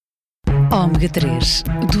Ômega 3,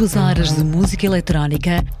 2 horas de música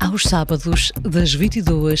eletrónica aos sábados das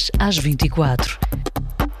 22 às 24.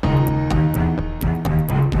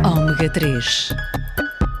 Ômega 3,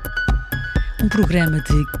 um programa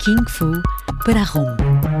de Kung Fu para a ROM.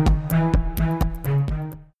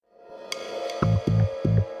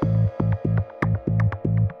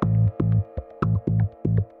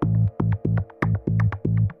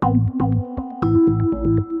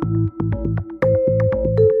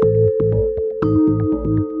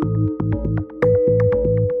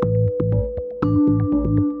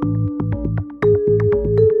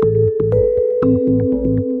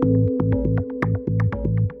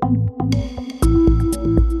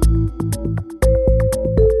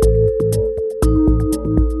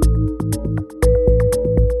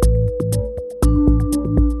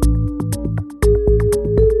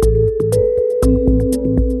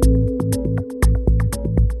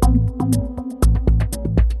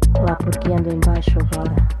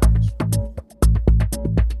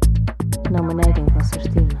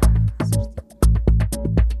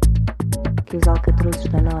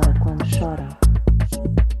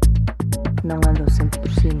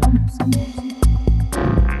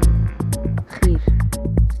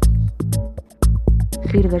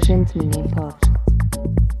 Rir da gente ninguém pode.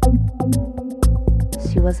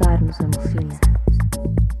 Se o azar nos amofina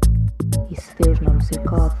e se Deus não nos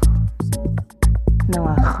acode, não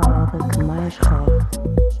há roda que mais roda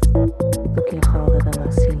do que a roda da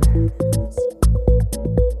macina.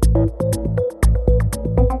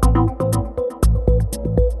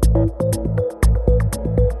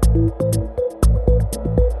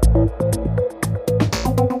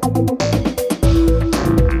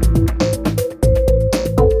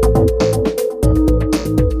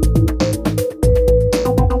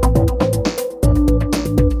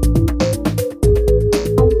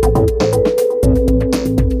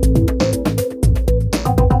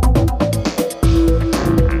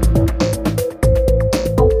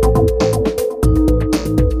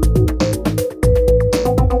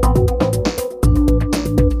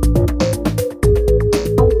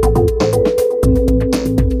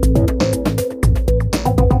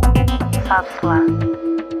 Sabe-se lá,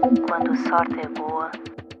 quando a sorte é boa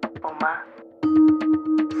ou má.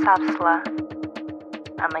 Sabe-se lá,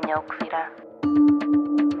 amanhã o que virá.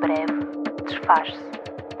 Breve, desfaz-se,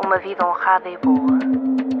 uma vida honrada e boa.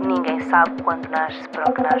 Ninguém sabe quando nasce para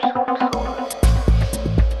o que nasce uma pessoa.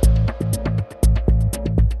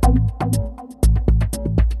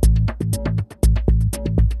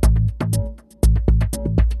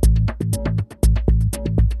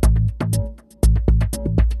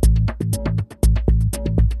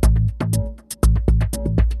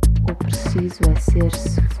 Preciso é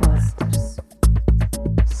ser-se forte.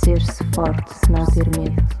 Ser-se forte se não ter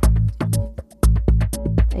medo.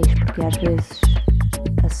 Eis porque às vezes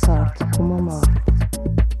a sorte, como a morte,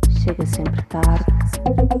 chega sempre tarde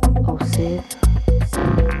ou cedo.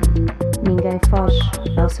 Ninguém foge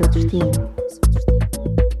ao seu destino,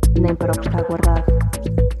 nem para o que está guardado,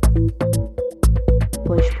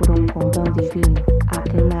 pois por um condão divino há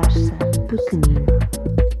quem nasça pequenino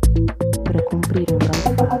para cumprir um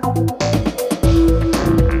grande fado.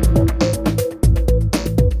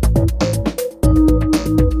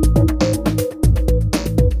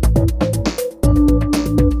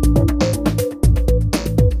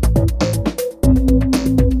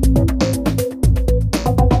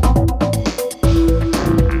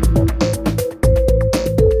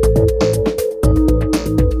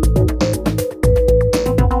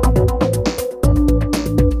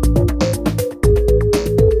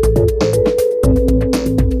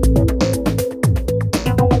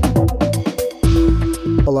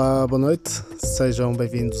 Olá, boa noite, sejam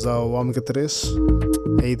bem-vindos ao Ômega 3,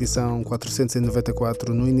 a edição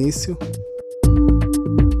 494 no início.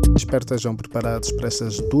 Espero que estejam preparados para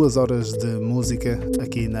estas 2 horas de música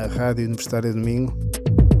aqui na Rádio Universitária do Minho.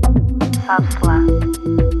 Sabe-se lá,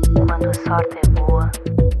 quando a sorte é boa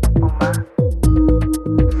ou má.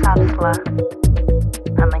 Sabe-se lá,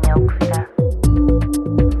 amanhã o que virá.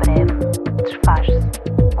 Breve, desfaz-se,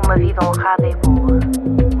 uma vida honrada e boa.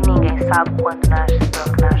 Ninguém sabe quando nasce para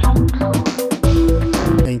o que nasce uma pessoa.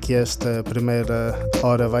 Em que esta primeira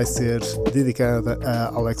hora vai ser dedicada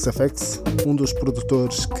a Alex FX, um dos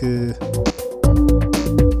produtores que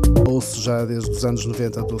ouço já desde os anos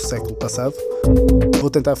 90 do século passado. Vou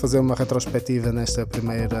tentar fazer uma retrospectiva nesta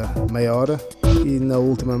primeira meia hora e na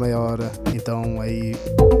última meia hora então aí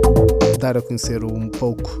dar a conhecer um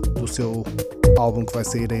pouco do seu álbum que vai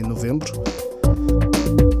sair em novembro.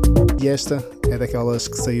 E esta é daquelas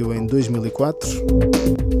que saiu em 2004,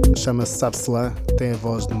 chama-se Sabe-se Lá, tem a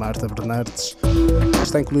voz de Marta Bernardes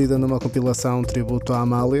Está incluída numa compilação tributo à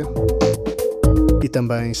Amália e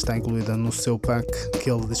também está incluída no seu pack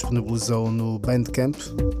que ele disponibilizou no Bandcamp.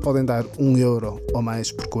 Podem dar €1 ou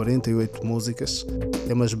mais por 48 músicas.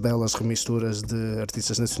 Tem umas belas remisturas de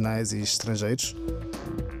artistas nacionais e estrangeiros,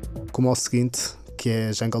 como o seguinte, que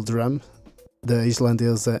é Jungle Drum, da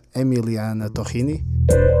islandesa Emiliana Torrini,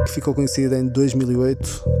 que ficou conhecida em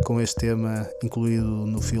 2008 com este tema incluído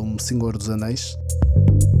no filme Senhor dos Anéis.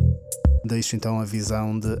 Deixo então a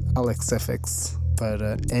visão de Alex FX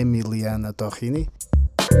para Emiliana Torrini.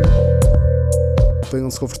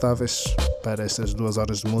 Ponham-se confortáveis para estas 2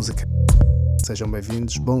 horas de música. Sejam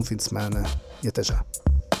bem-vindos, bom fim de semana e até já.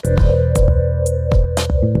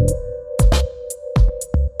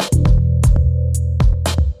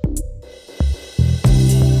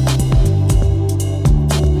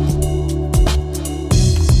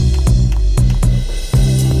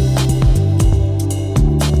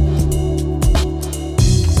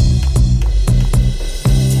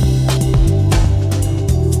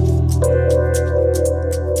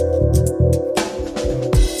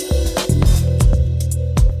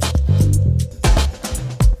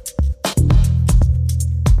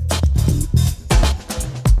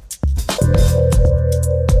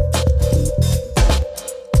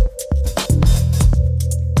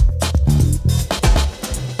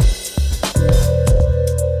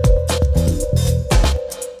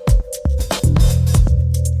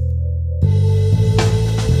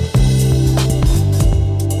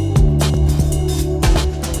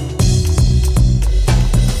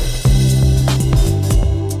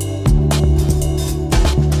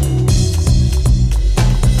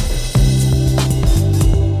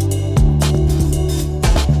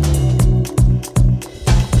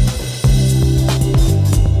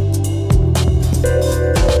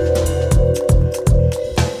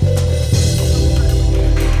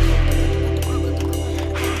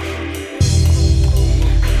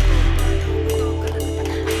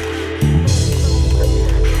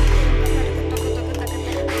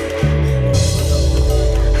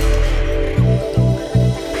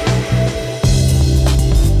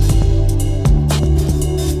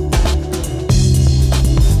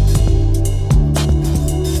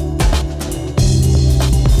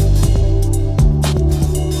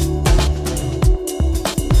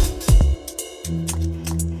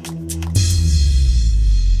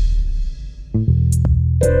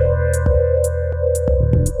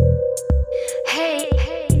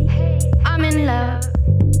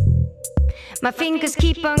 My fingers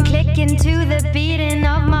keep on clicking to the beating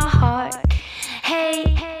of my heart.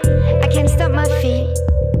 Hey, I can't stop my feet.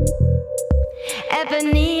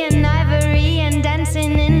 Ebony and ivory and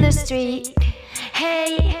dancing in the street.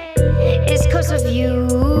 Hey, it's 'cause of you.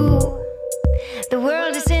 The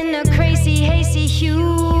world is in a crazy, hazy hue.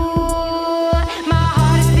 My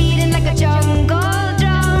heart is beating like a jungle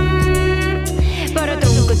drum.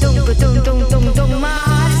 Ba-da-dum-ka-dum-ka-dum-dum-dum-dum. My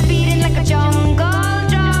heart is beating like a jungle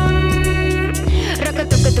drum.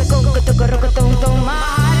 Rock-a-tuk-a-tuk-a-tuk-a-tuk-a-tuk-a-tum-tum. My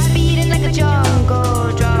heart is beating like a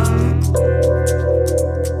jungle drum.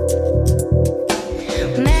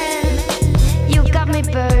 Man, you got me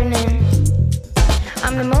burning.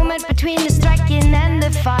 I'm the moment between the striking and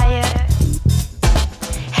the fire.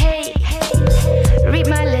 Hey, read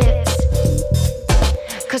my lips,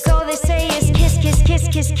 'cause all they say is kiss, kiss, kiss,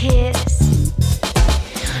 kiss, kiss.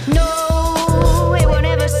 No, it won't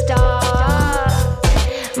ever stop.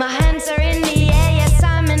 My hands are in the air, yes,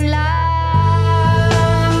 I'm in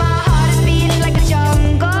love. My heart is beating like a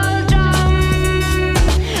jungle drum.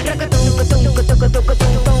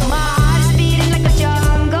 Rock-a-tunk-a-tunk-a-tunk-a-tunk-a-tunk-a-tunk. My heart is beating like a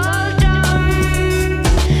jungle drum.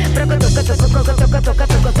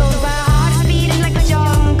 Rock-a-tunk-a-tunk-a-tunk-a-tunk-a-tunk. My heart is beating like a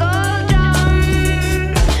jungle drum.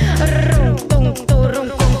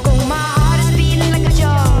 Rum-tung-tung-rum-tung-tung. My heart is beating like a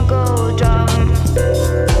jungle drum.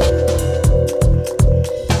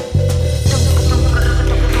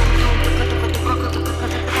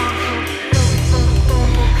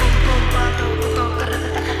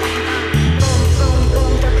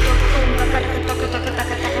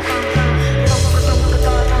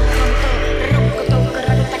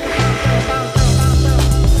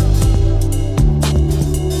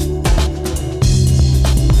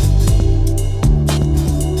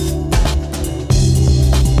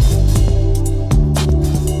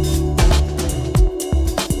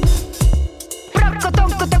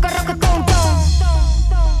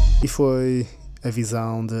 E foi a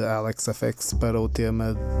visão de Alex FX para o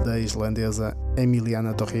tema da islandesa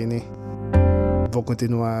Emiliana Torrini. Vou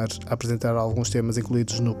continuar a apresentar alguns temas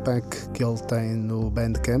incluídos no pack que ele tem no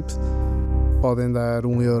Bandcamp. podem dar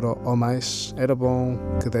 €1 ou mais, era bom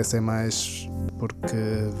que dessem mais porque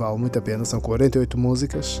vale muito a pena, são 48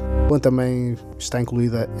 músicas, onde também está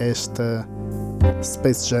incluída esta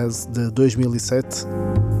Space Jazz de 2007.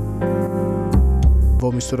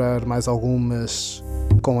 Vou misturar mais algumas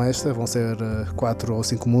com esta, vão ser 4 ou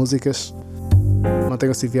 5 músicas.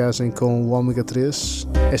 Mantenham-se em viagem com o Ômega 3,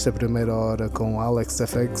 esta primeira hora com Alex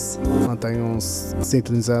FX. Mantenham-se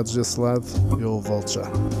sintonizados desse lado, eu volto já.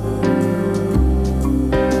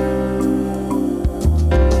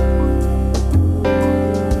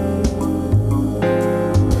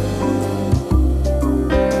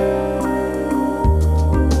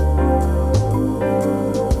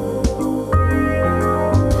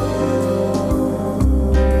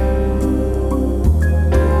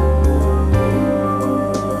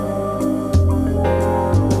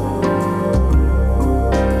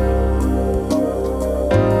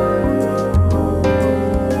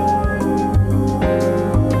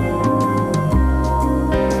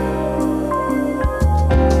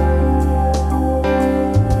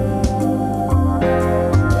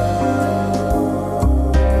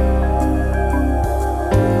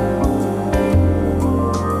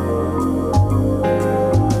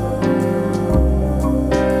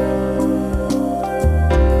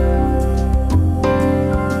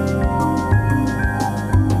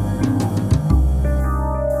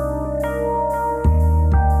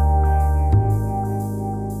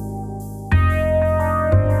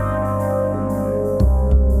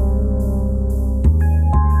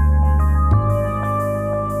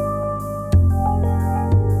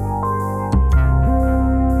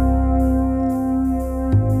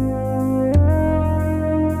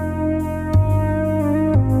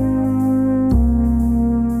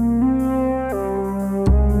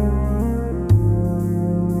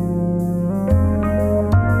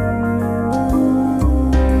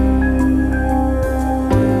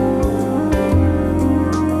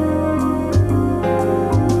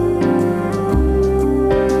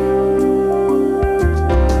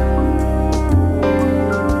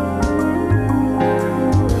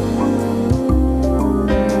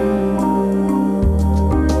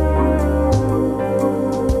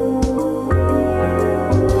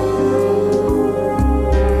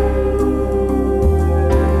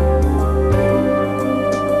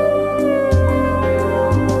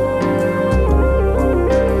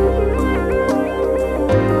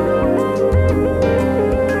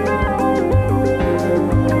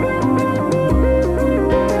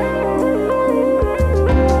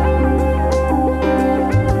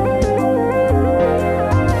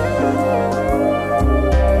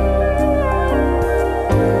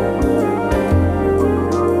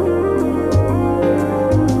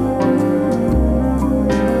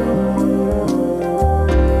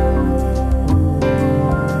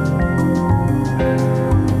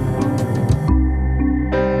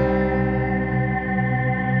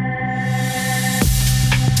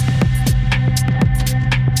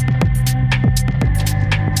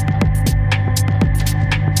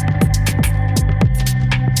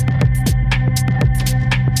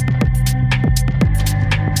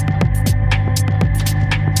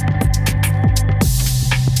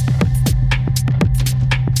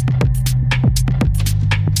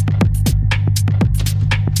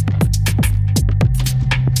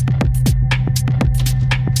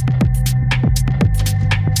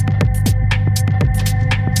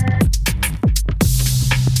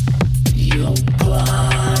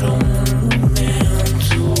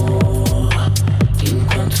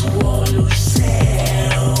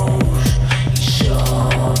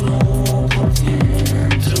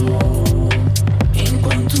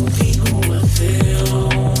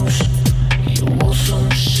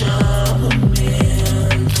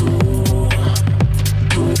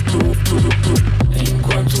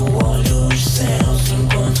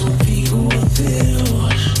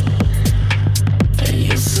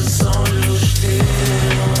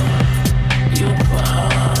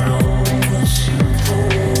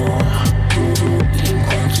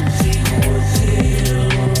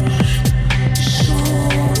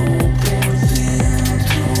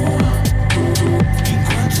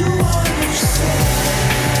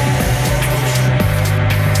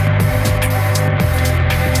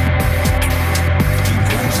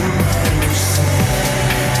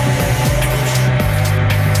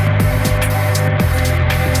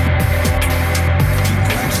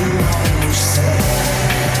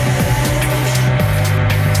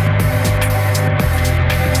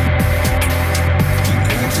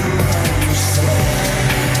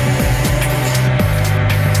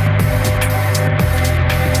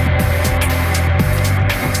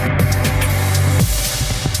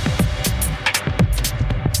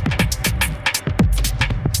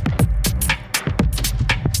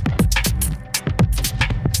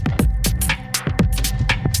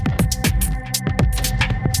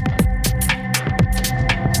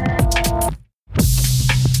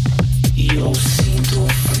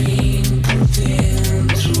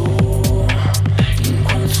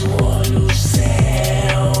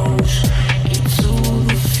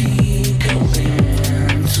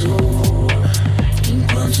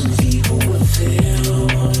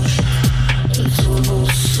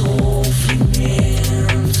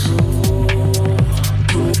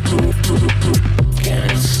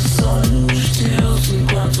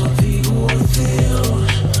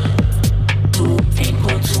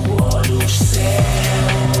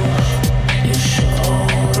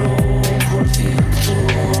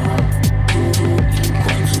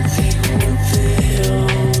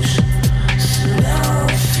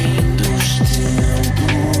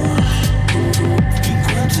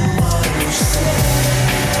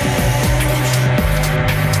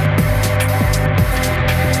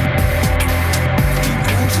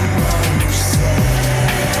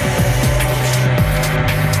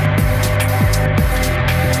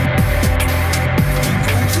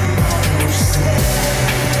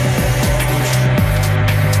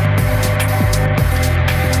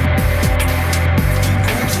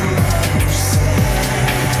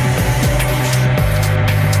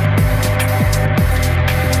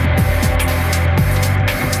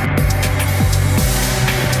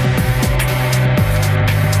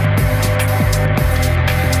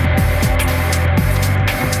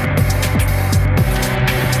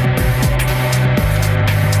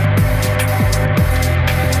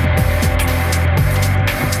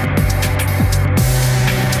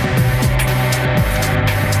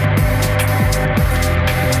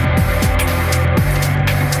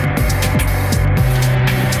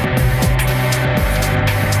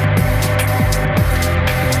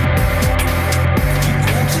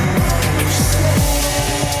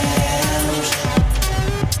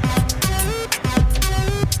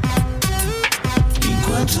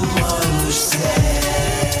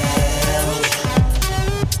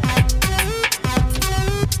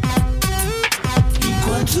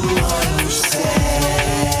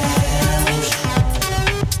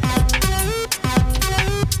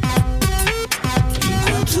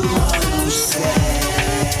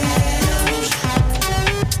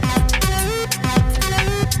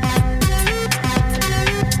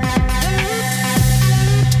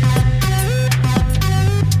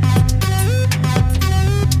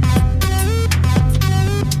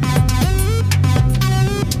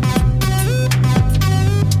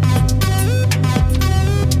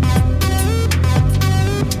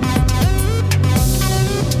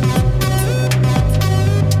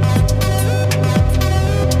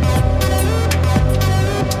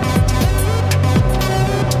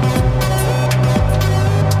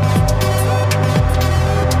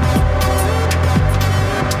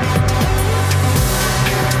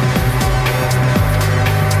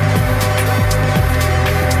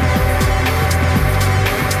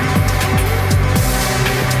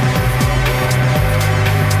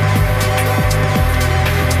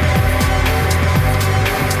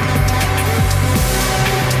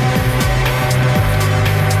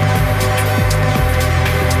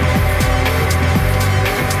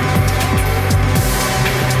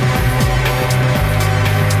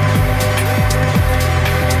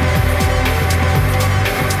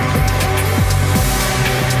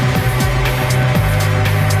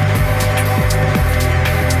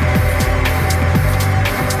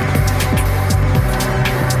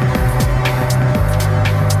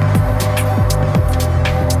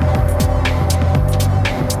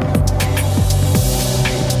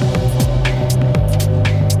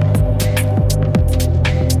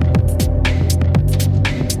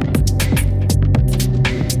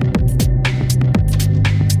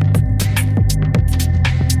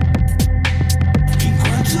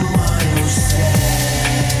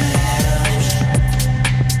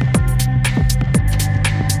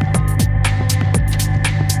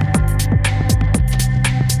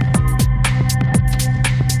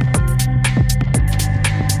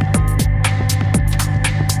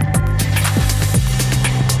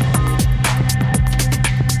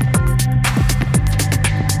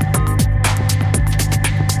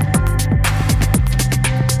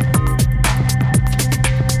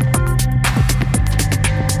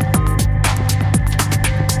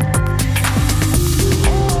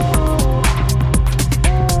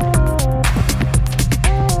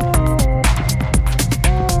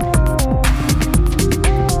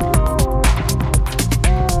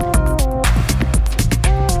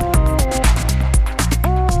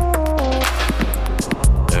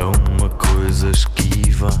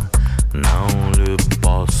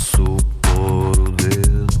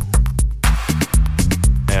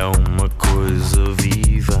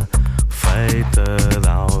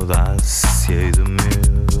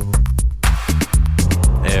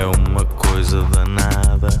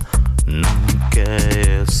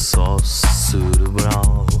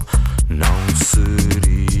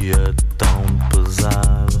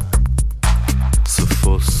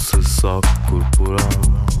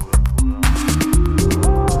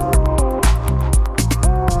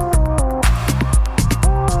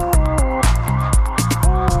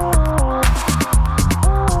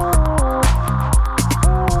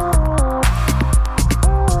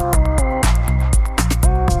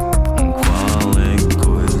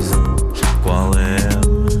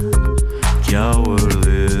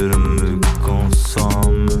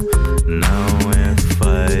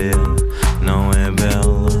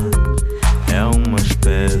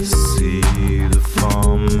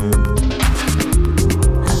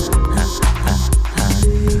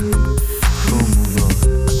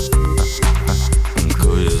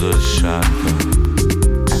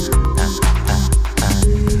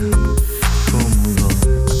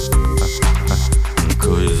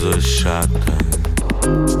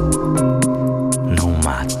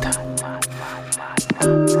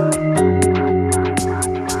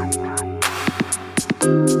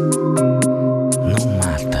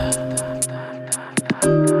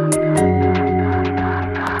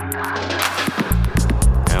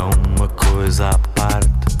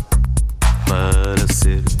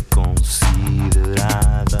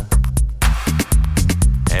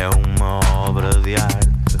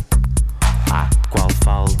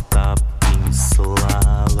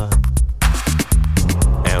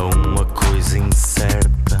 É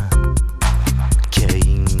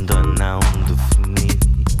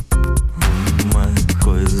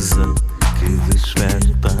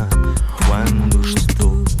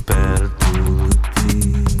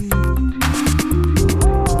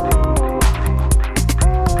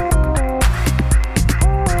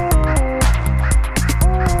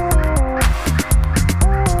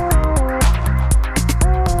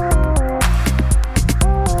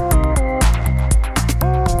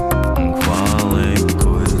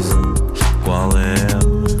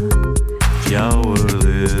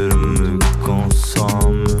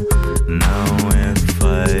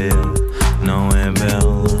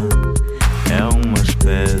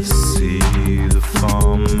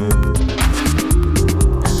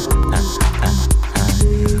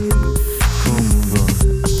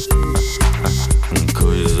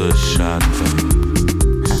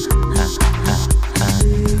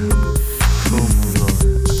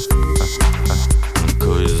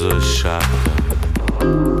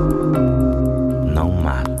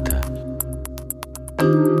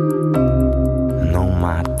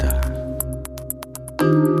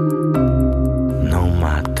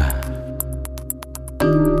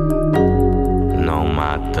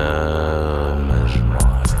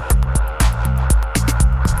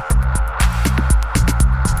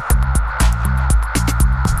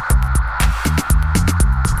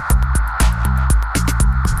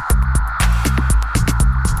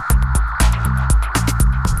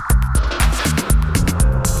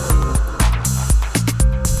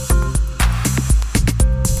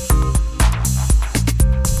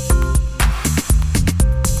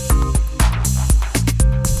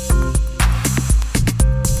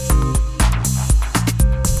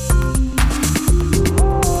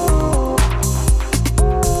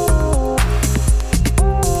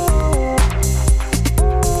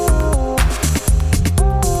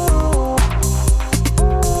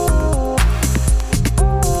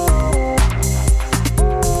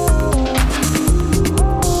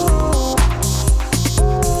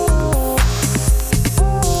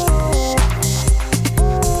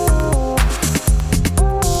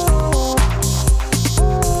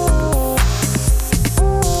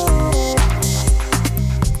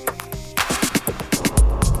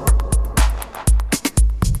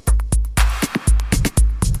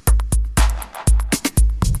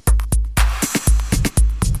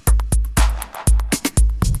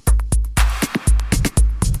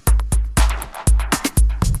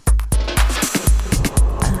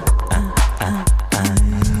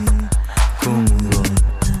Acumulou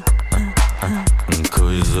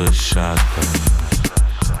coisa chata.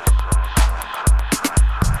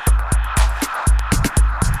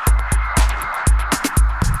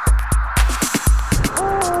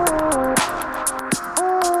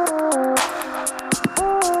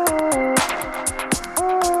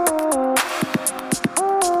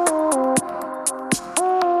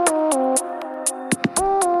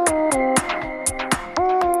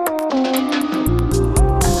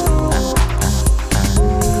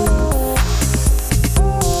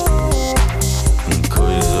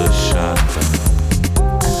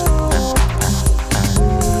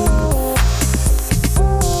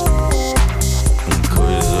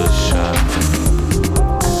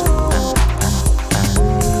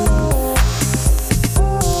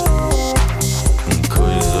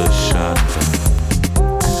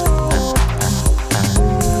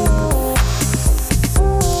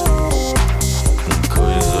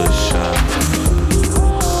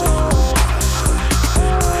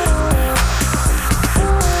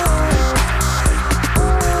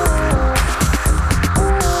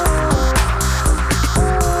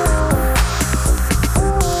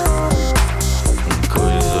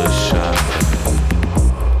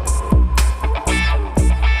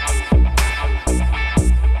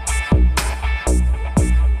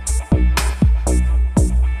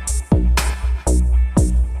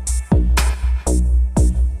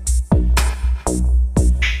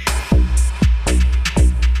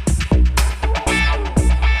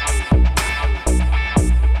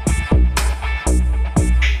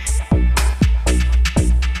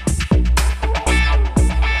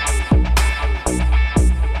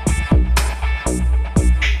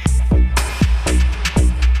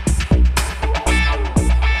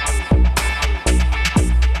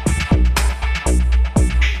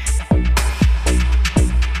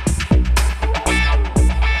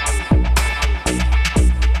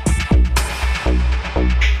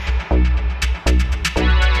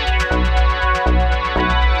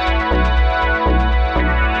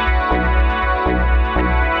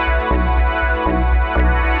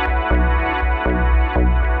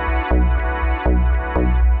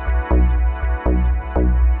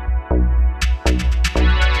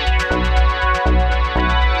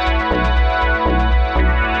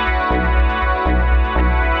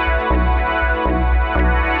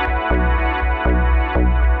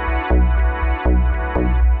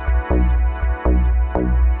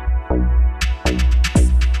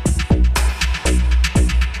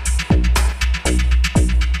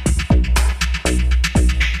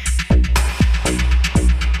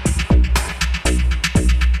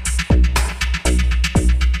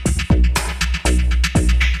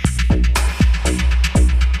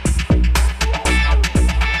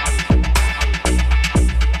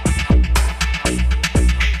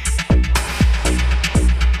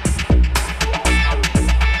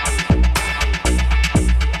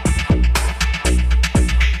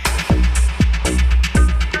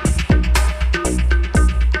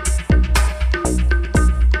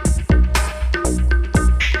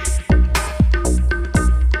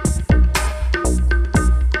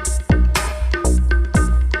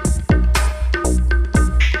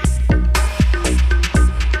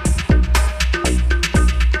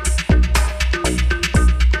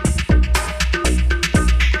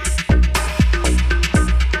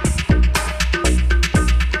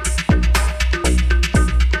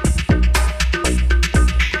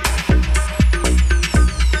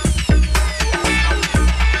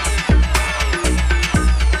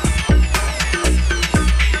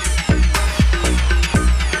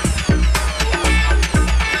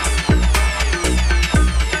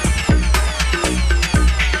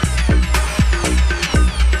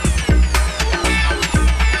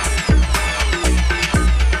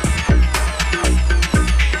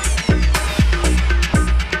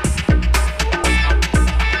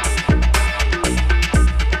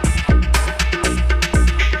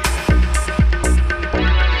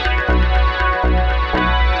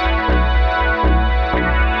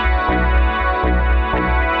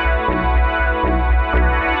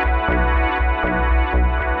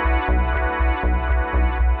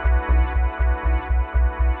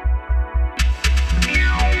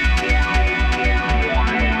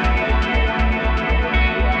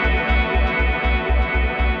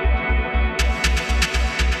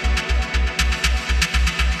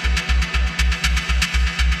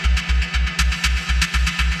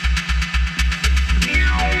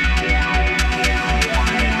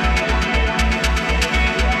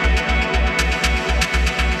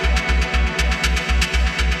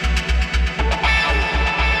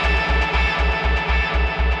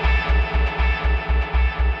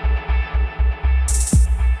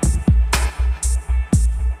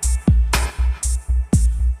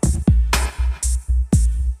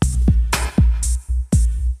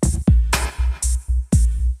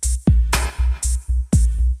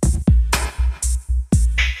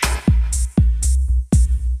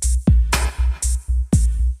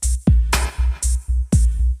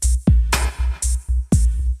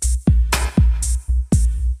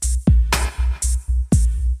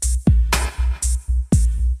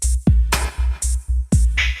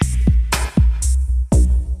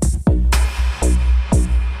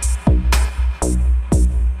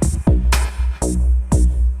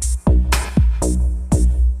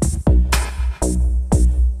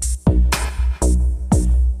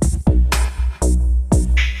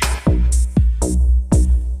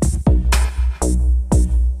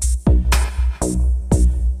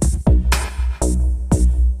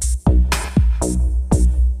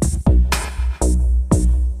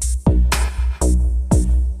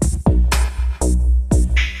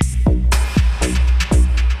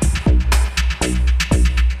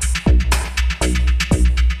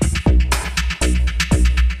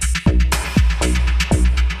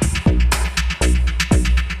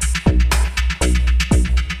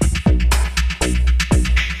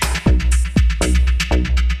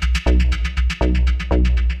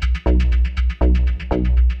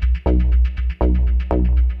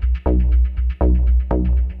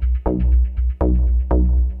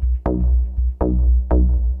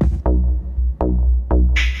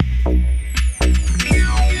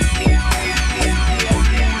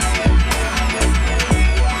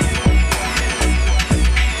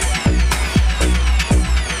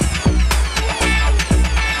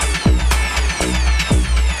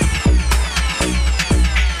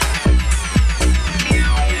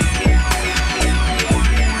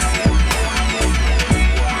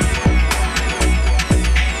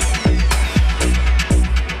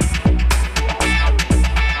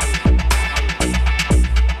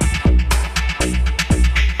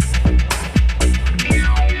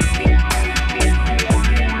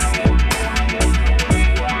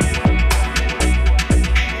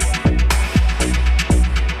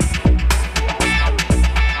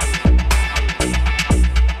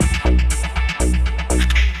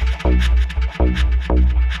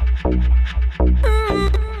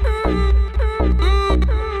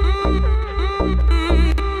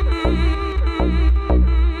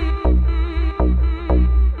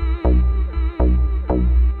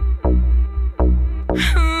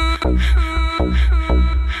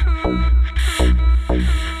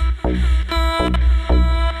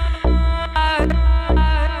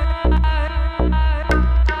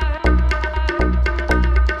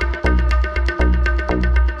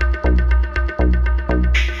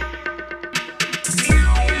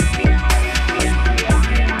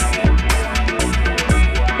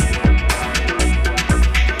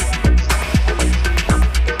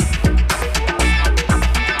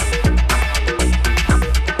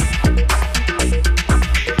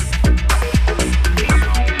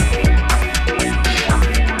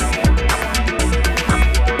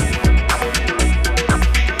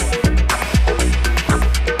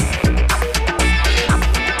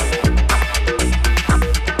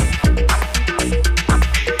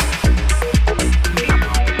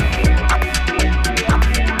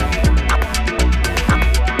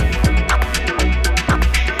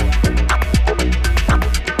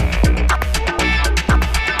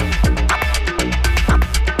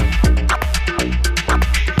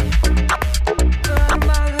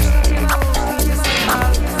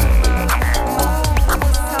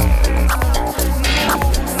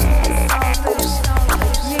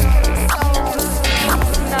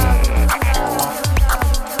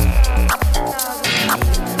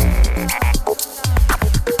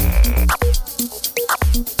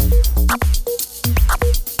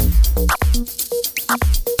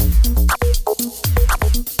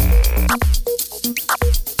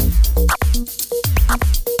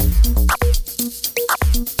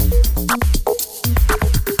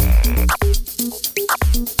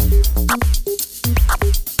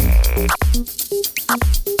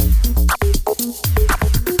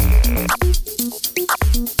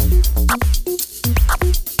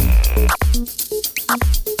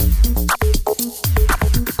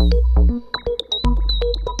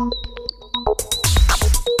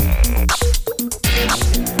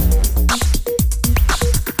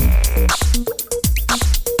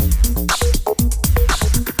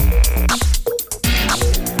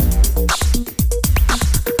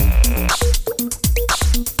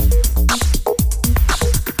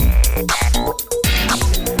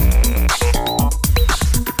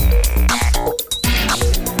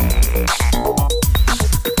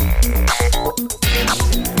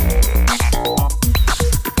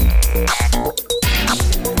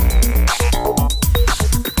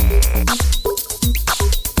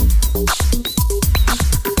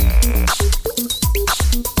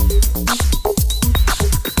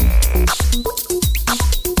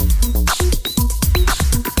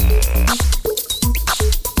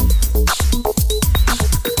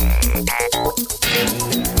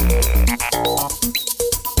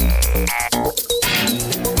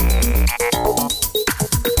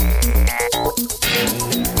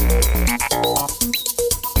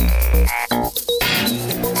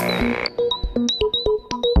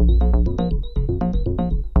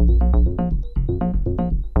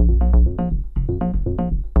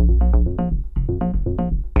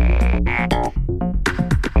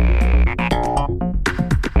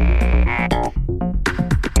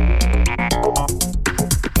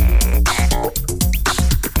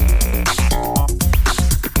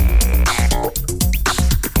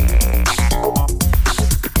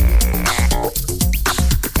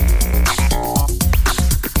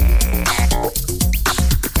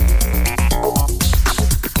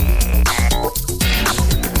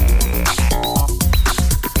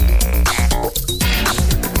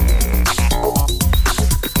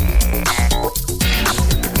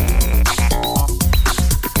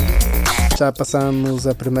 Já passamos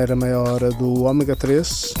a primeira meia hora do Ômega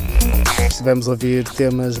 3. Estivemos a ouvir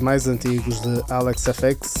temas mais antigos de Alex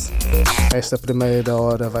FX. Esta primeira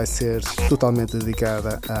hora vai ser totalmente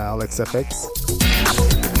dedicada a Alex FX.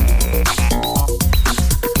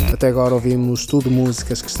 Até agora ouvimos tudo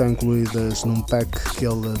músicas que estão incluídas num pack que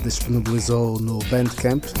ele disponibilizou no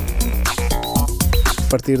Bandcamp. A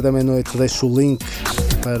partir da meia-noite deixo o link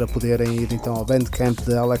para poderem ir então ao Bandcamp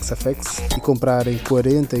de Alex FX e comprarem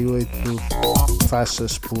 48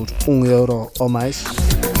 faixas por €1 ou mais.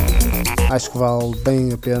 Acho que vale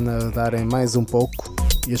bem a pena darem mais um pouco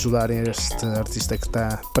e ajudarem este artista que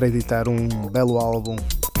está para editar um belo álbum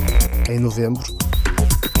em novembro.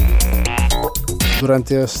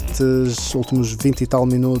 Durante estes últimos 20 e tal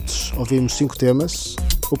minutos ouvimos 5 temas.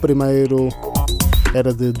 O primeiro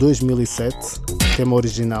era de 2007, tema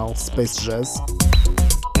original Space Jazz.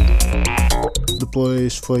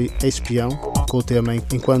 Depois foi Espião, com o tema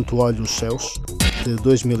Enquanto Olho os Céus, de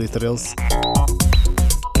 2013.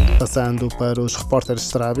 Passando para os Repórteres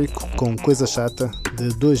Strábico, com Coisa Chata, de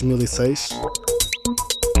 2006.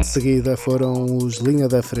 De seguida foram os Linha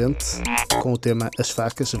da Frente, com o tema As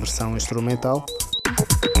Facas, versão instrumental.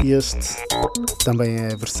 E este também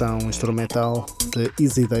é a versão instrumental de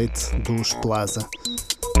Easy Date dos Plaza.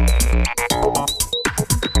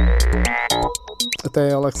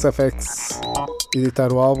 Até Alex FX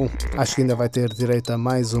editar o álbum, acho que ainda vai ter direito a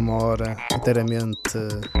mais uma hora inteiramente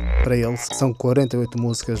para ele. São 48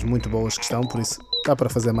 músicas muito boas que estão, por isso dá para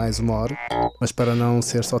fazer mais uma hora. Mas para não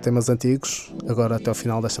ser só temas antigos, agora até ao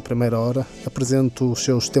final desta primeira hora, apresento os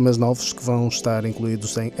seus temas novos que vão estar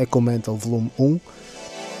incluídos em Echo Mental Volume 1,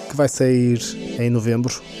 que vai sair em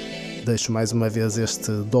novembro. Deixo mais uma vez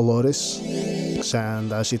este Dolores, que já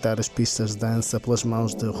anda a agitar as pistas de dança pelas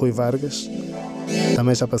mãos de Rui Vargas.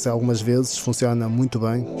 Também já passei algumas vezes, funciona muito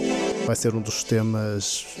bem. Vai ser um dos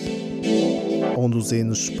temas, um dos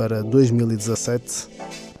hinos para 2017.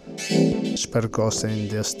 Espero que gostem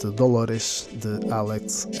deste Dolores de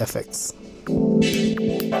Alex FX.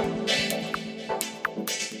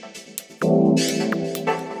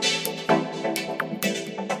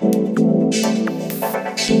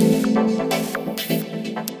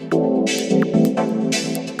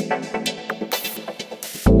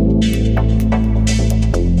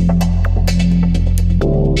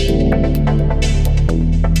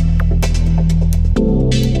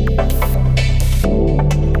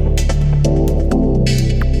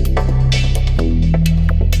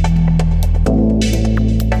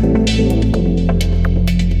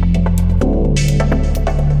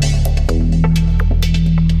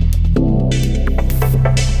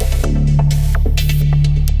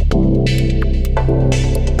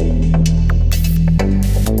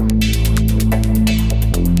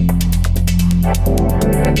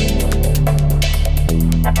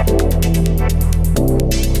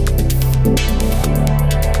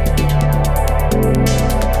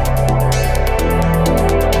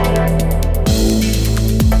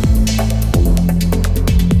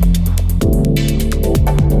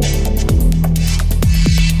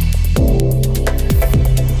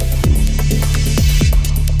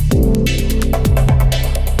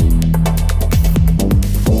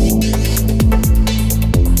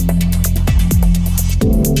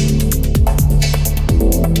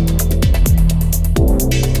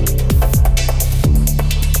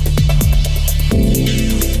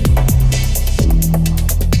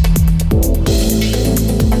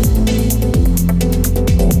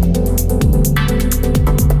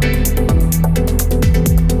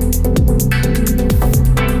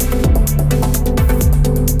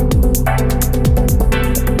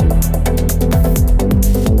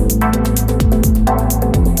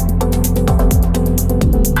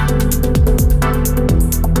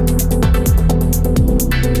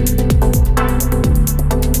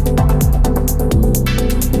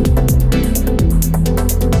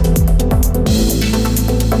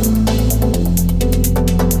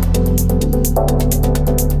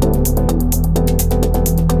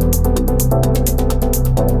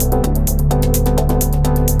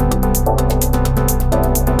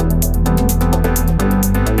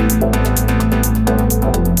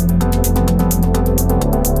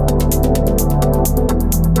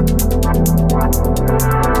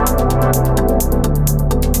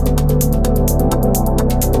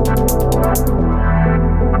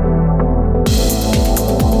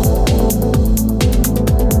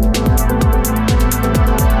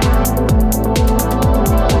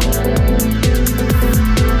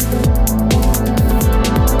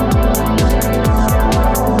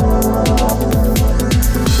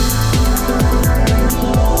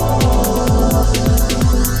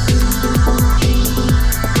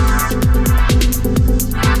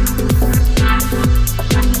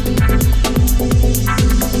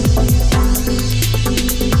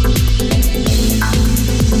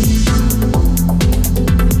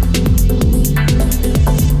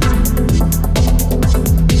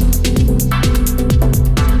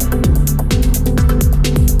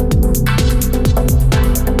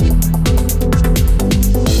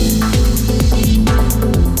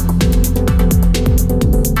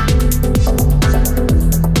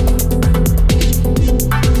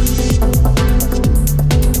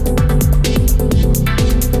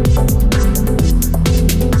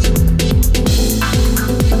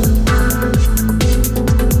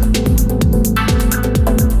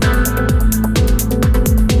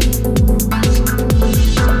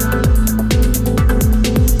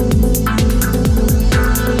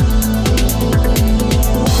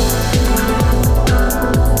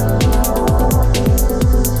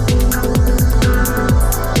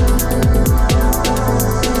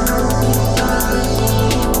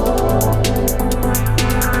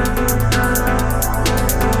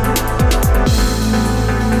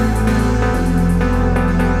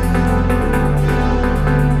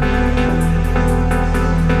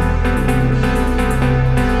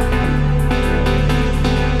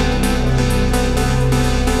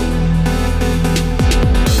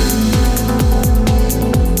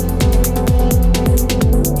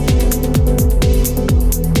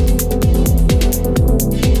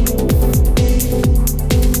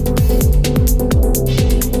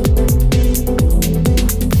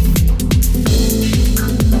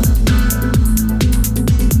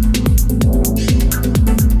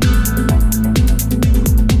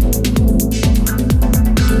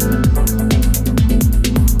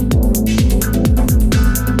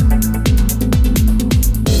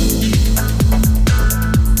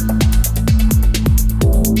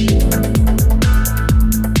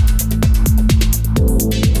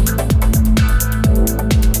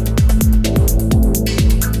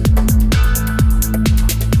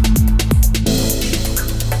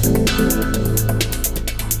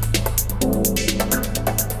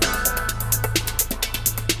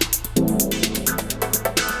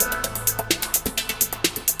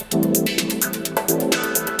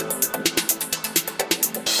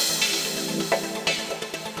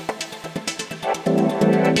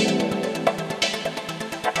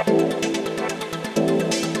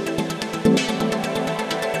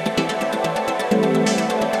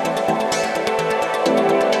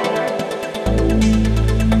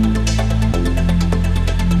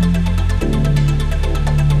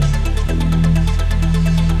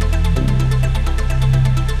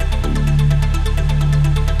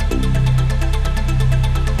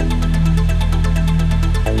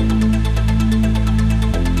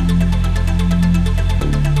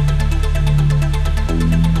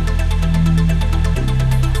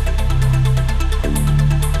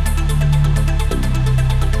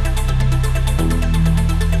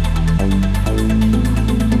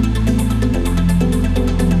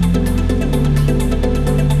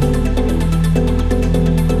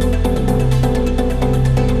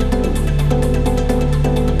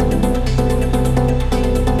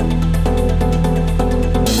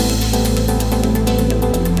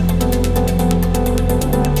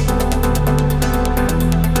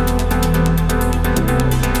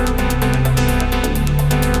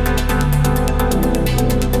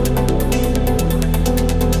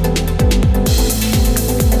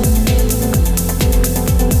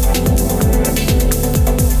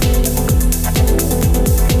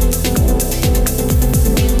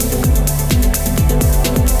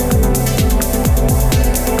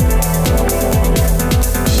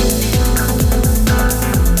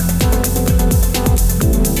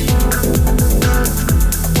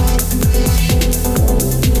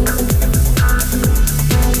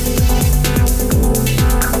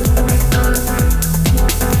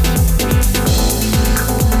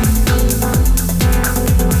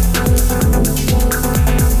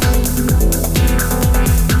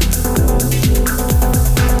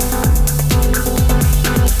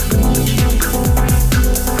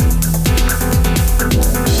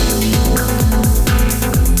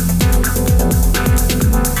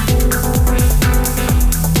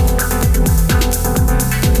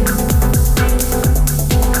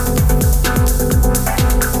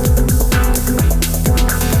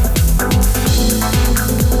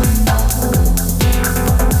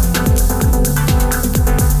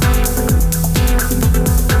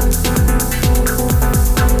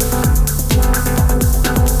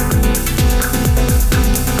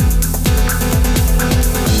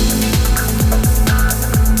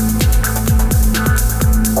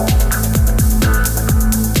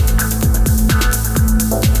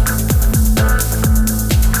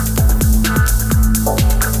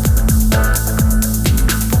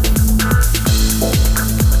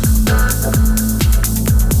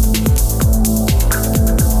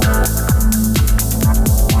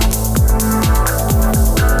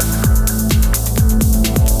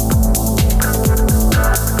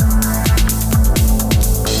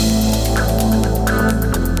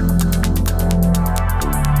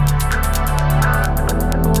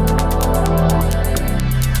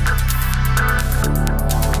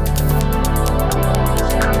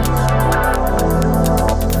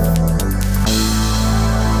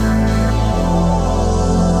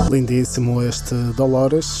 Lindíssimo este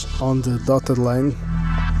Dolores on the Dotted Line,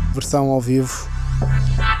 versão ao vivo,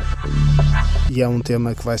 e é um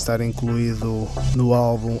tema que vai estar incluído no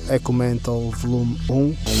álbum Akimoto Volume 1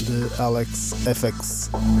 de Alex FX.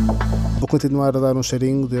 Vou continuar a dar um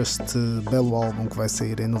cheirinho deste belo álbum que vai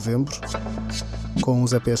sair em novembro, com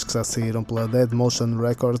os EPs que já saíram pela Dead Motion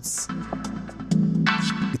Records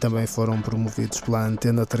e também foram promovidos pela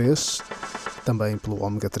Antena 3, também pelo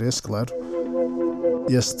Omega 3, claro.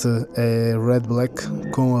 Este é Red Black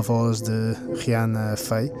com a voz de Rihanna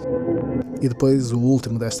Faye. E depois o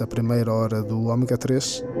último desta primeira hora do Omega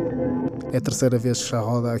 3. É a terceira vez que já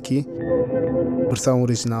roda aqui. Versão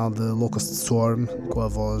original de Locust Swarm com a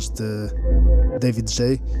voz de David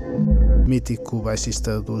J, mítico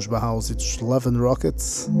baixista dos Bauhaus e dos Love and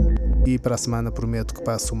Rockets. E para a semana prometo que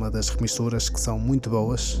passo uma das remisturas que são muito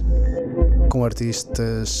boas, com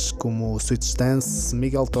artistas como Switch Dance,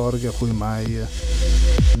 Miguel Torga, Rui Maia,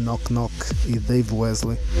 Knock Knock e Dave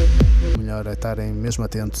Wesley. Melhor é estarem mesmo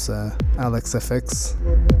atentos a Alex FX,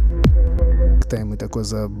 que tem muita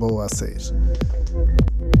coisa boa a sair.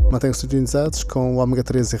 Mantenham-se sintonizados com o Omega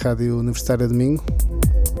 3 e Rádio Universitária de Minho.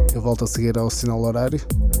 Eu volto a seguir ao sinal horário.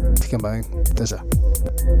 Fiquem bem, até já.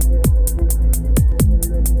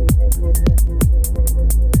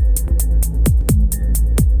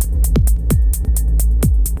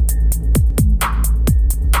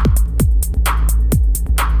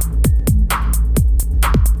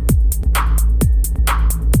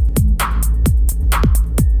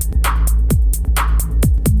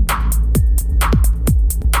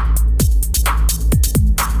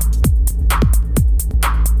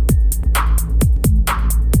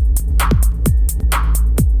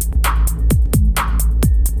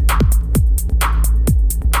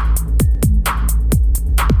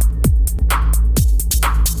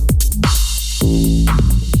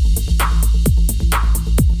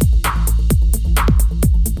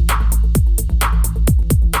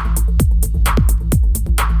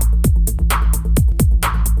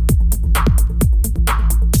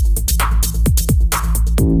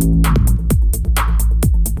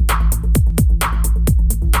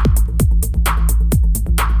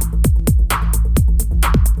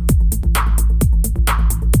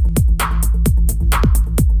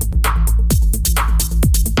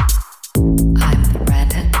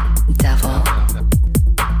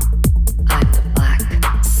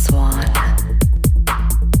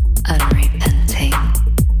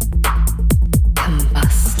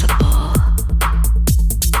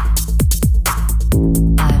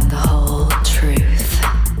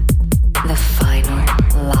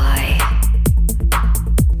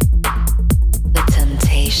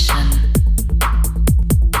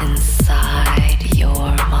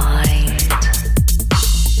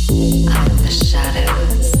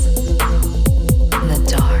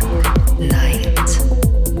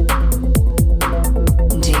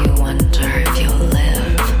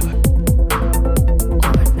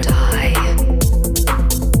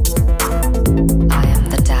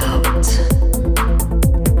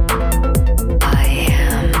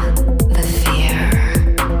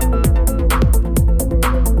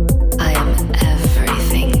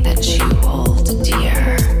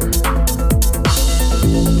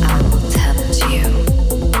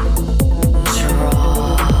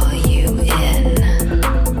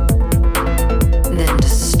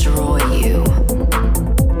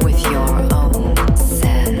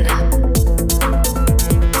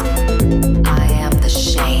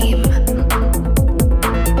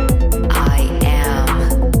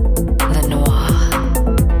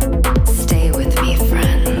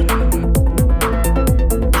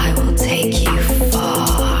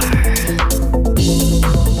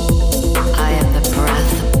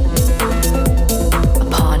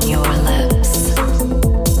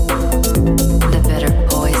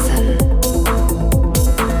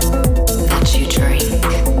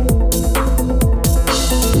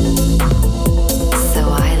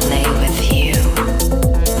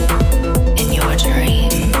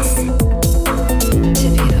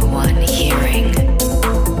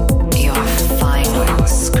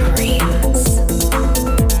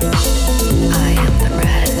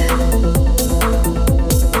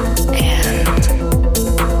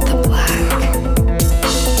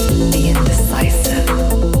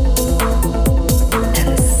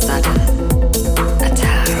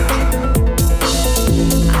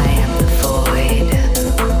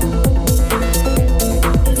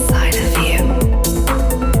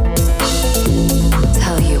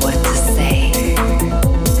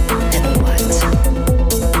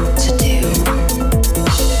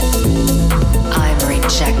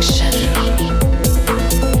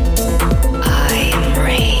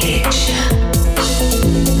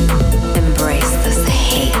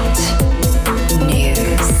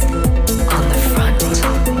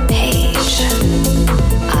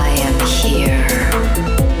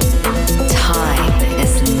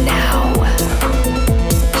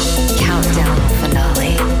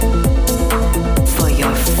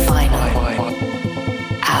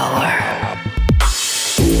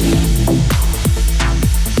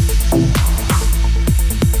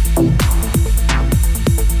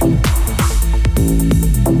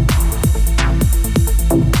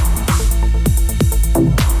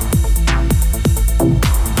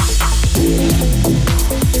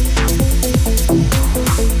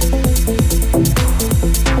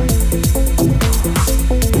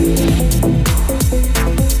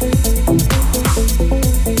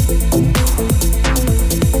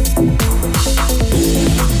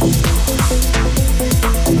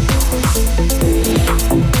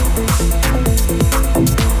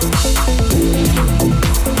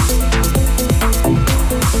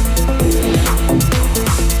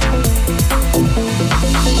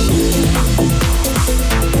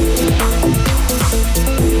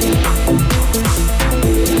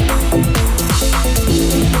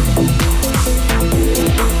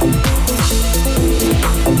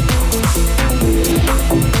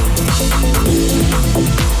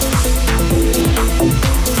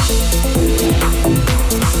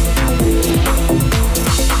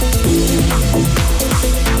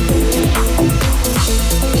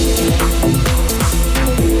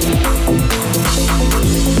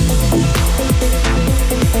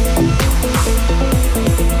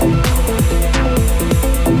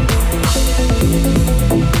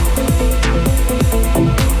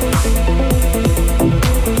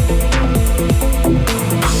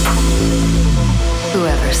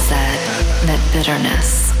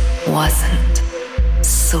 bitterness wasn't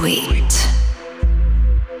sweet.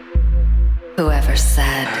 Whoever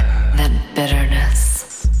said that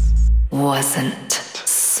bitterness wasn't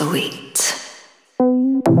sweet.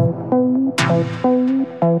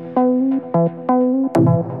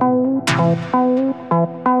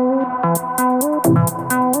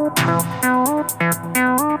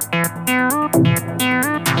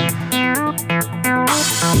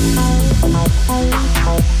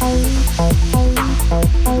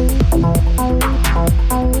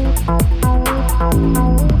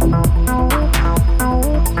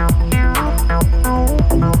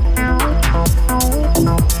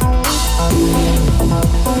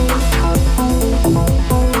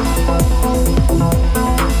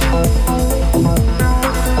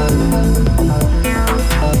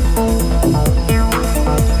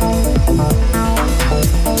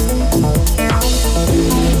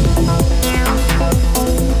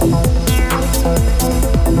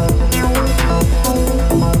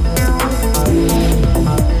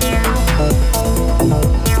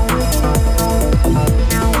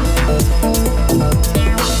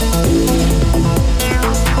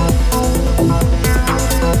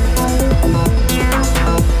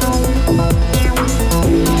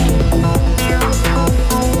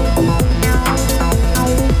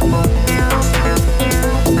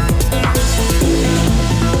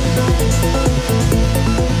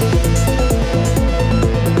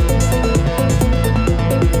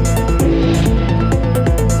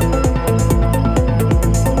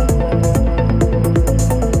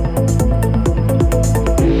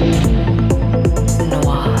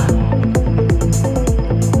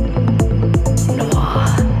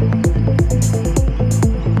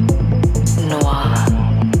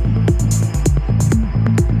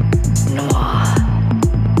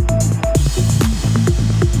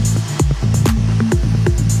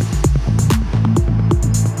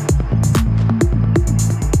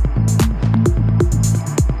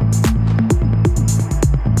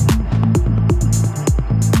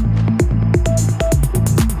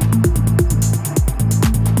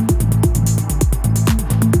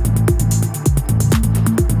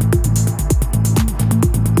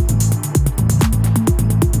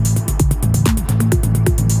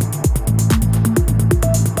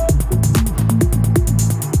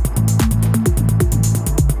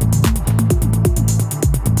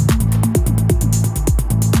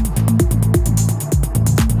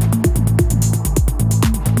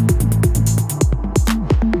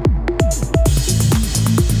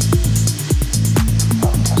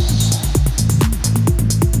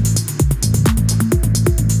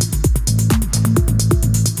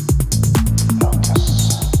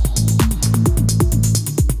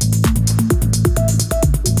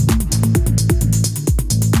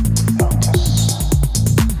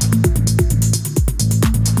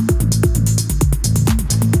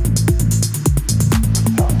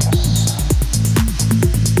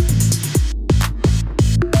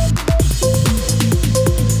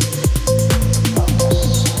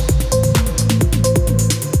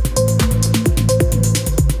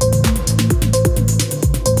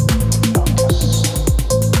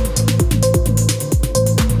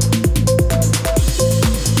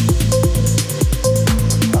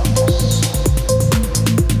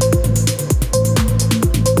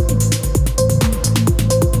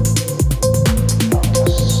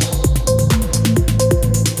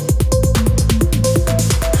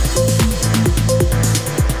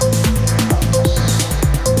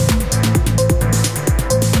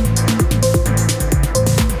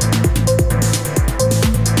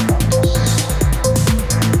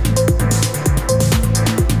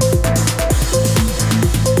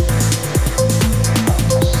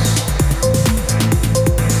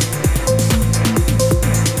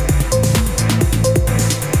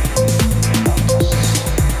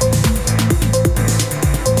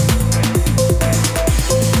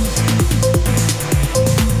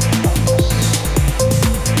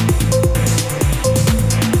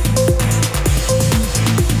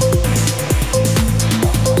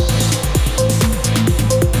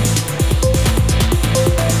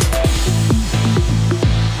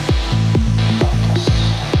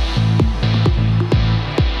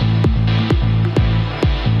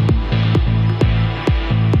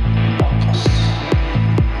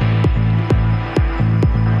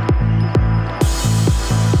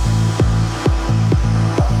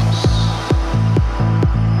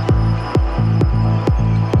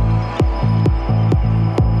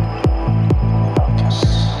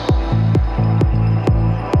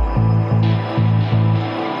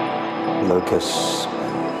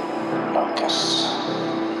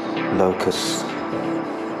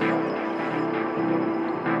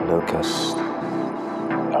 locus,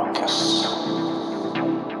 locus.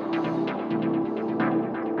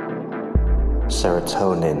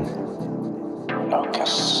 Serotonin,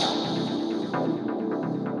 locus.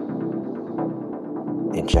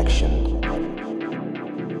 Injection,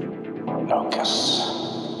 locus.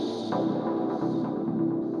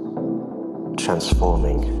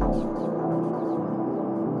 Transforming,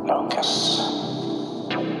 locus.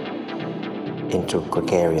 Into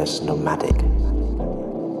gregarious nomadic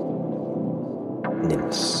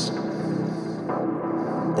nymphs,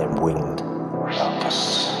 then winged,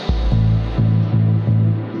 locus.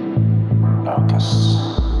 Locus,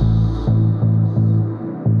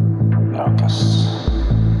 locus,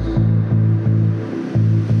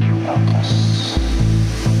 locus,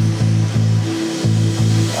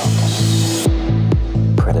 locus.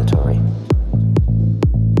 Predatory,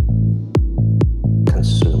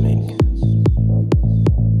 consuming,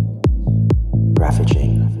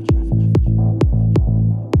 ravaging,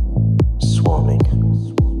 swarming.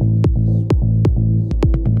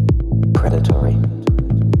 Predatory,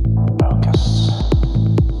 locus,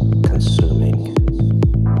 consuming,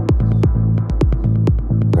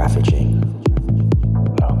 ravaging,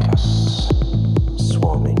 locus,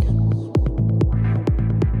 swarming.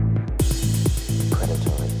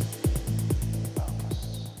 Predatory, locus.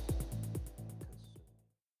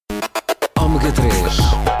 Ômega 3.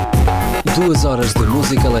 2 horas de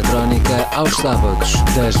música eletrónica aos sábados,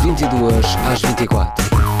 das 22 às 24.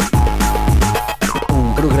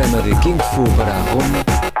 Um programa de King Fu para a Roma,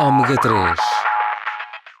 Ômega 3.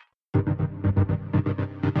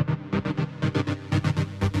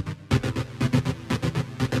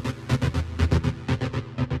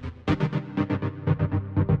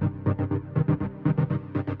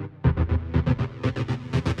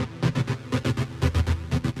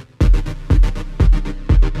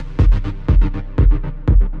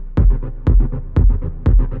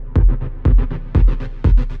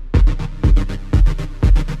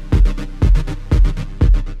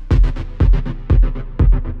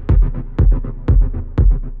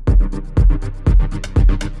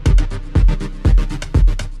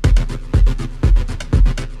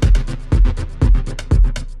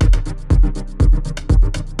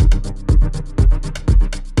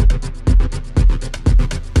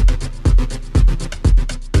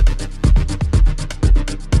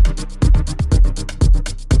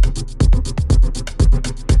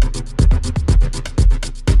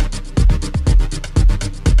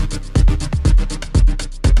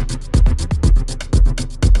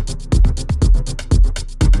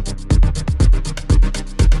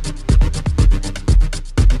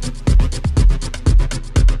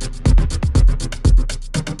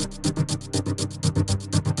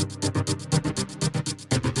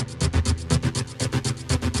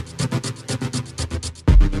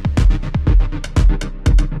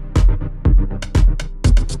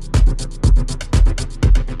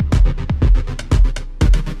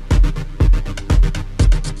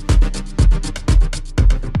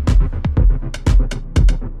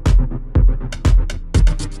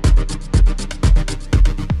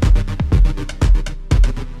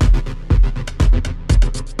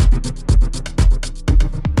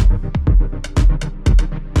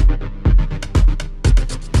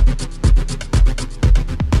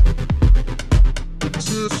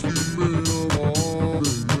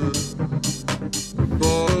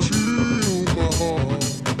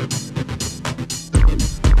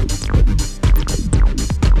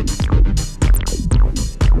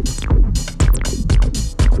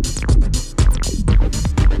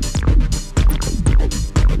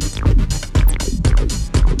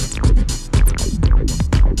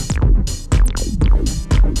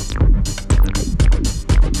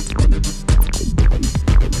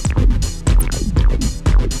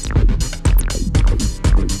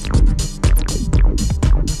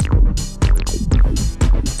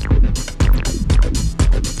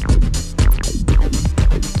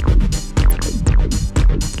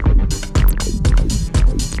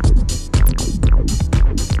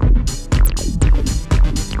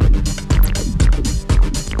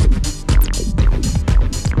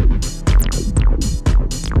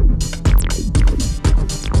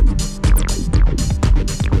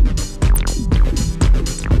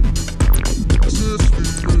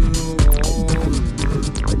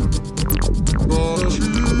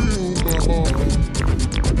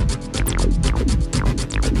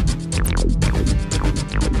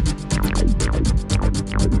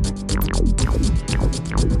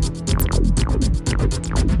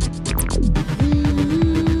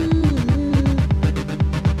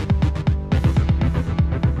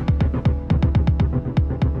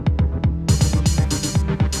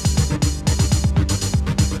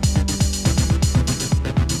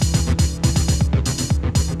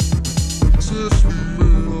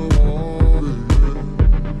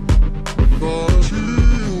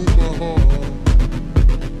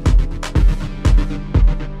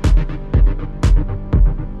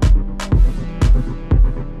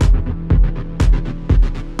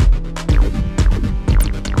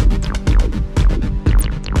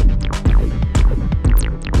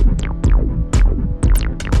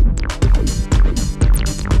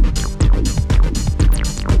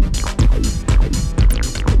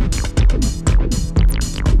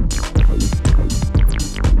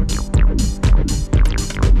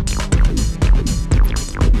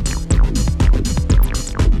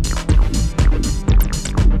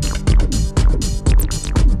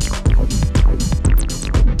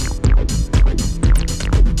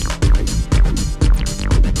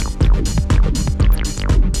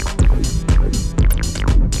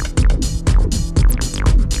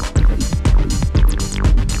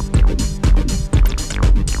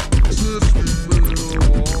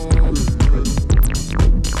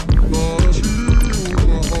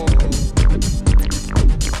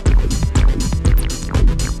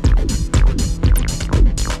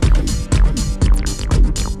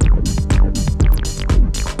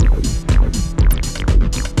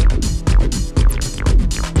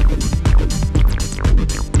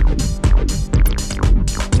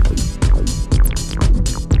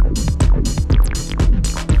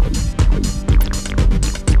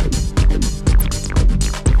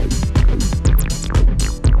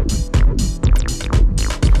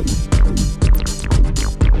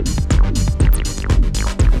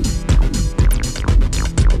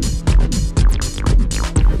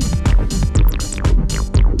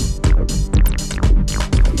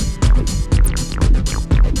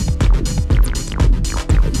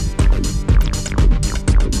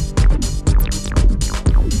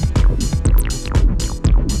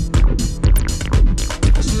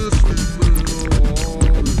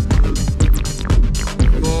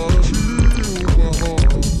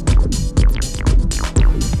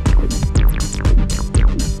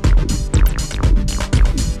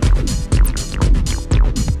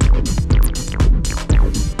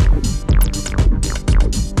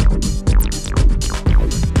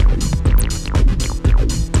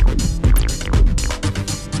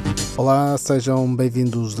 Olá, sejam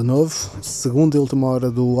bem-vindos de novo. Segunda e última hora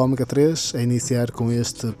do Ômega 3, a iniciar com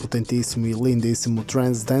este potentíssimo e lindíssimo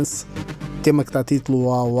Trance Dance, tema que dá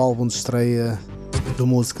título ao álbum de estreia do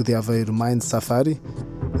músico de Aveiro Mind Safari,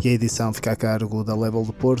 e a edição fica a cargo da Label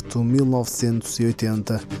do Porto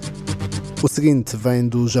 1980. O seguinte vem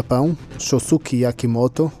do Japão, Shunsuke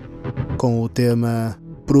Akimoto, com o tema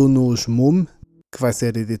Prunus Mum, que vai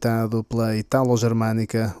ser editado pela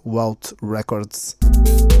italo-germânica Wout Records.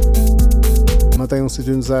 Mantenham-se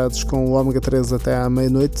sintonizados com o Ômega 3 até à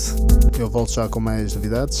meia-noite. Eu volto já com mais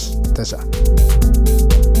novidades. Até já.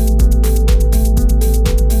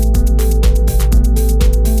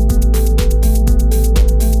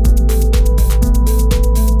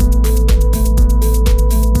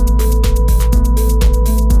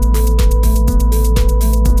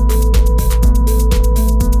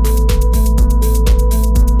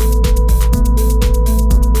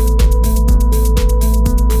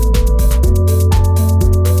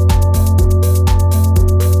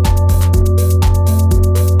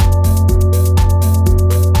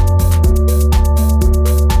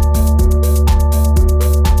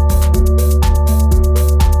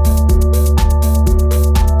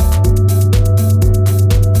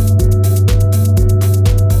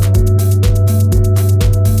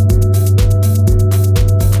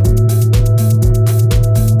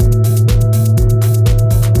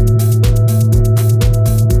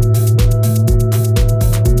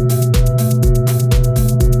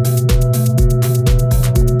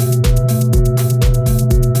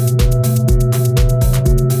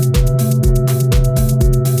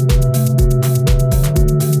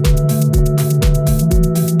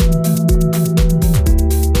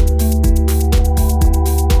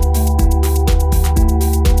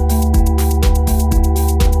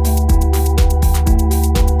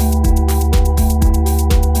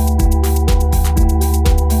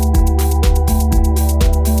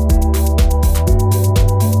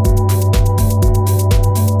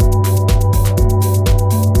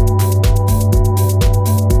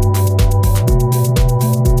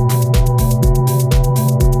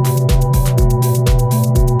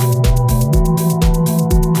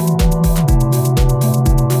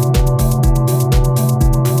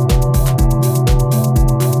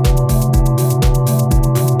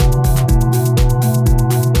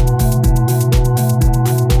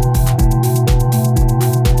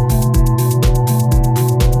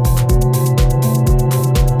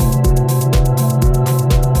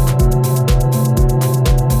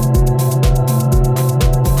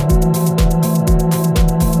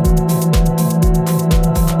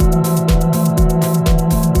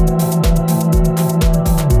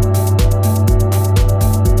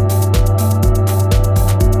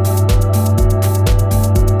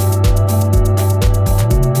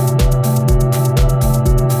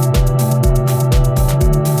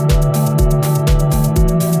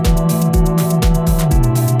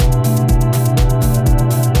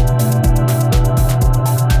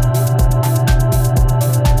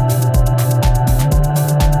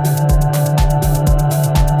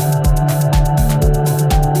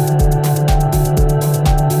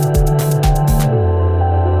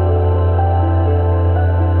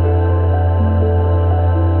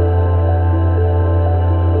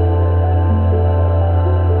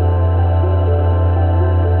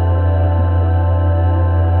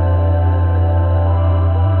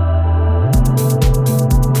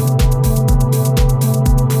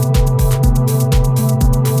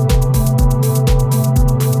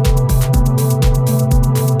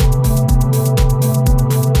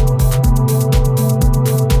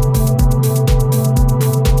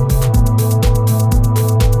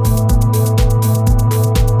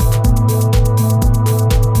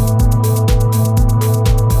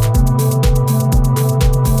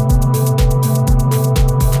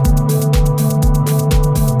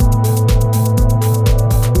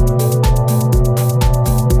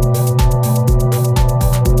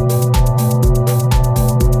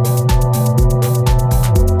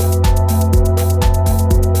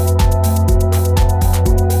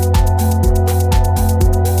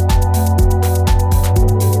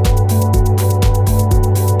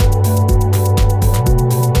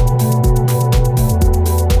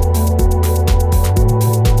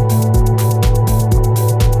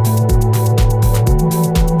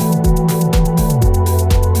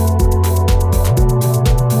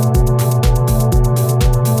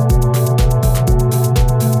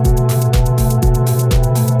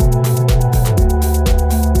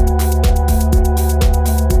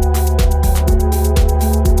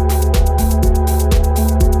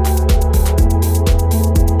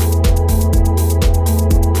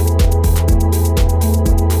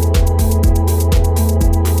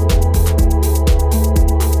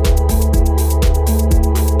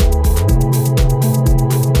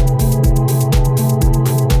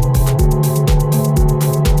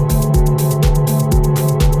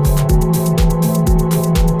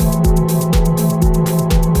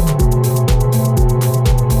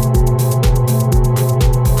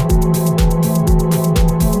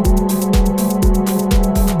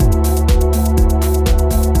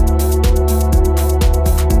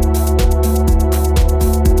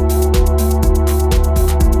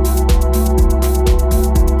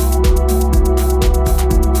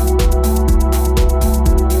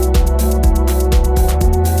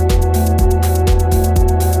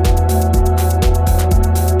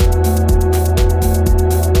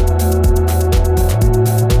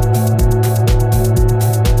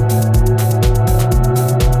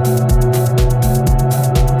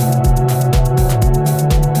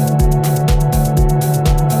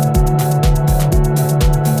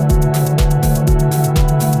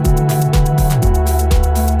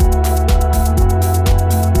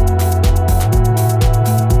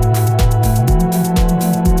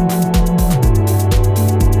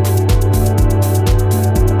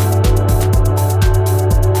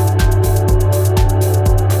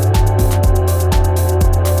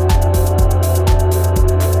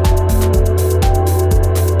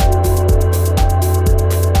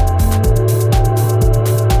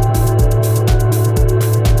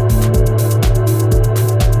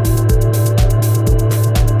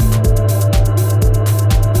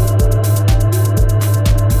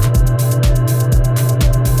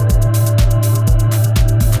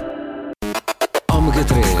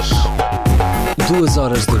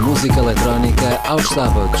 horas de música eletrónica aos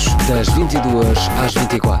sábados, das 22 às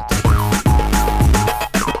 24.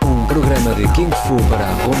 Um programa de Kung Fu para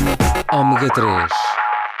a Roma, Ômega 3.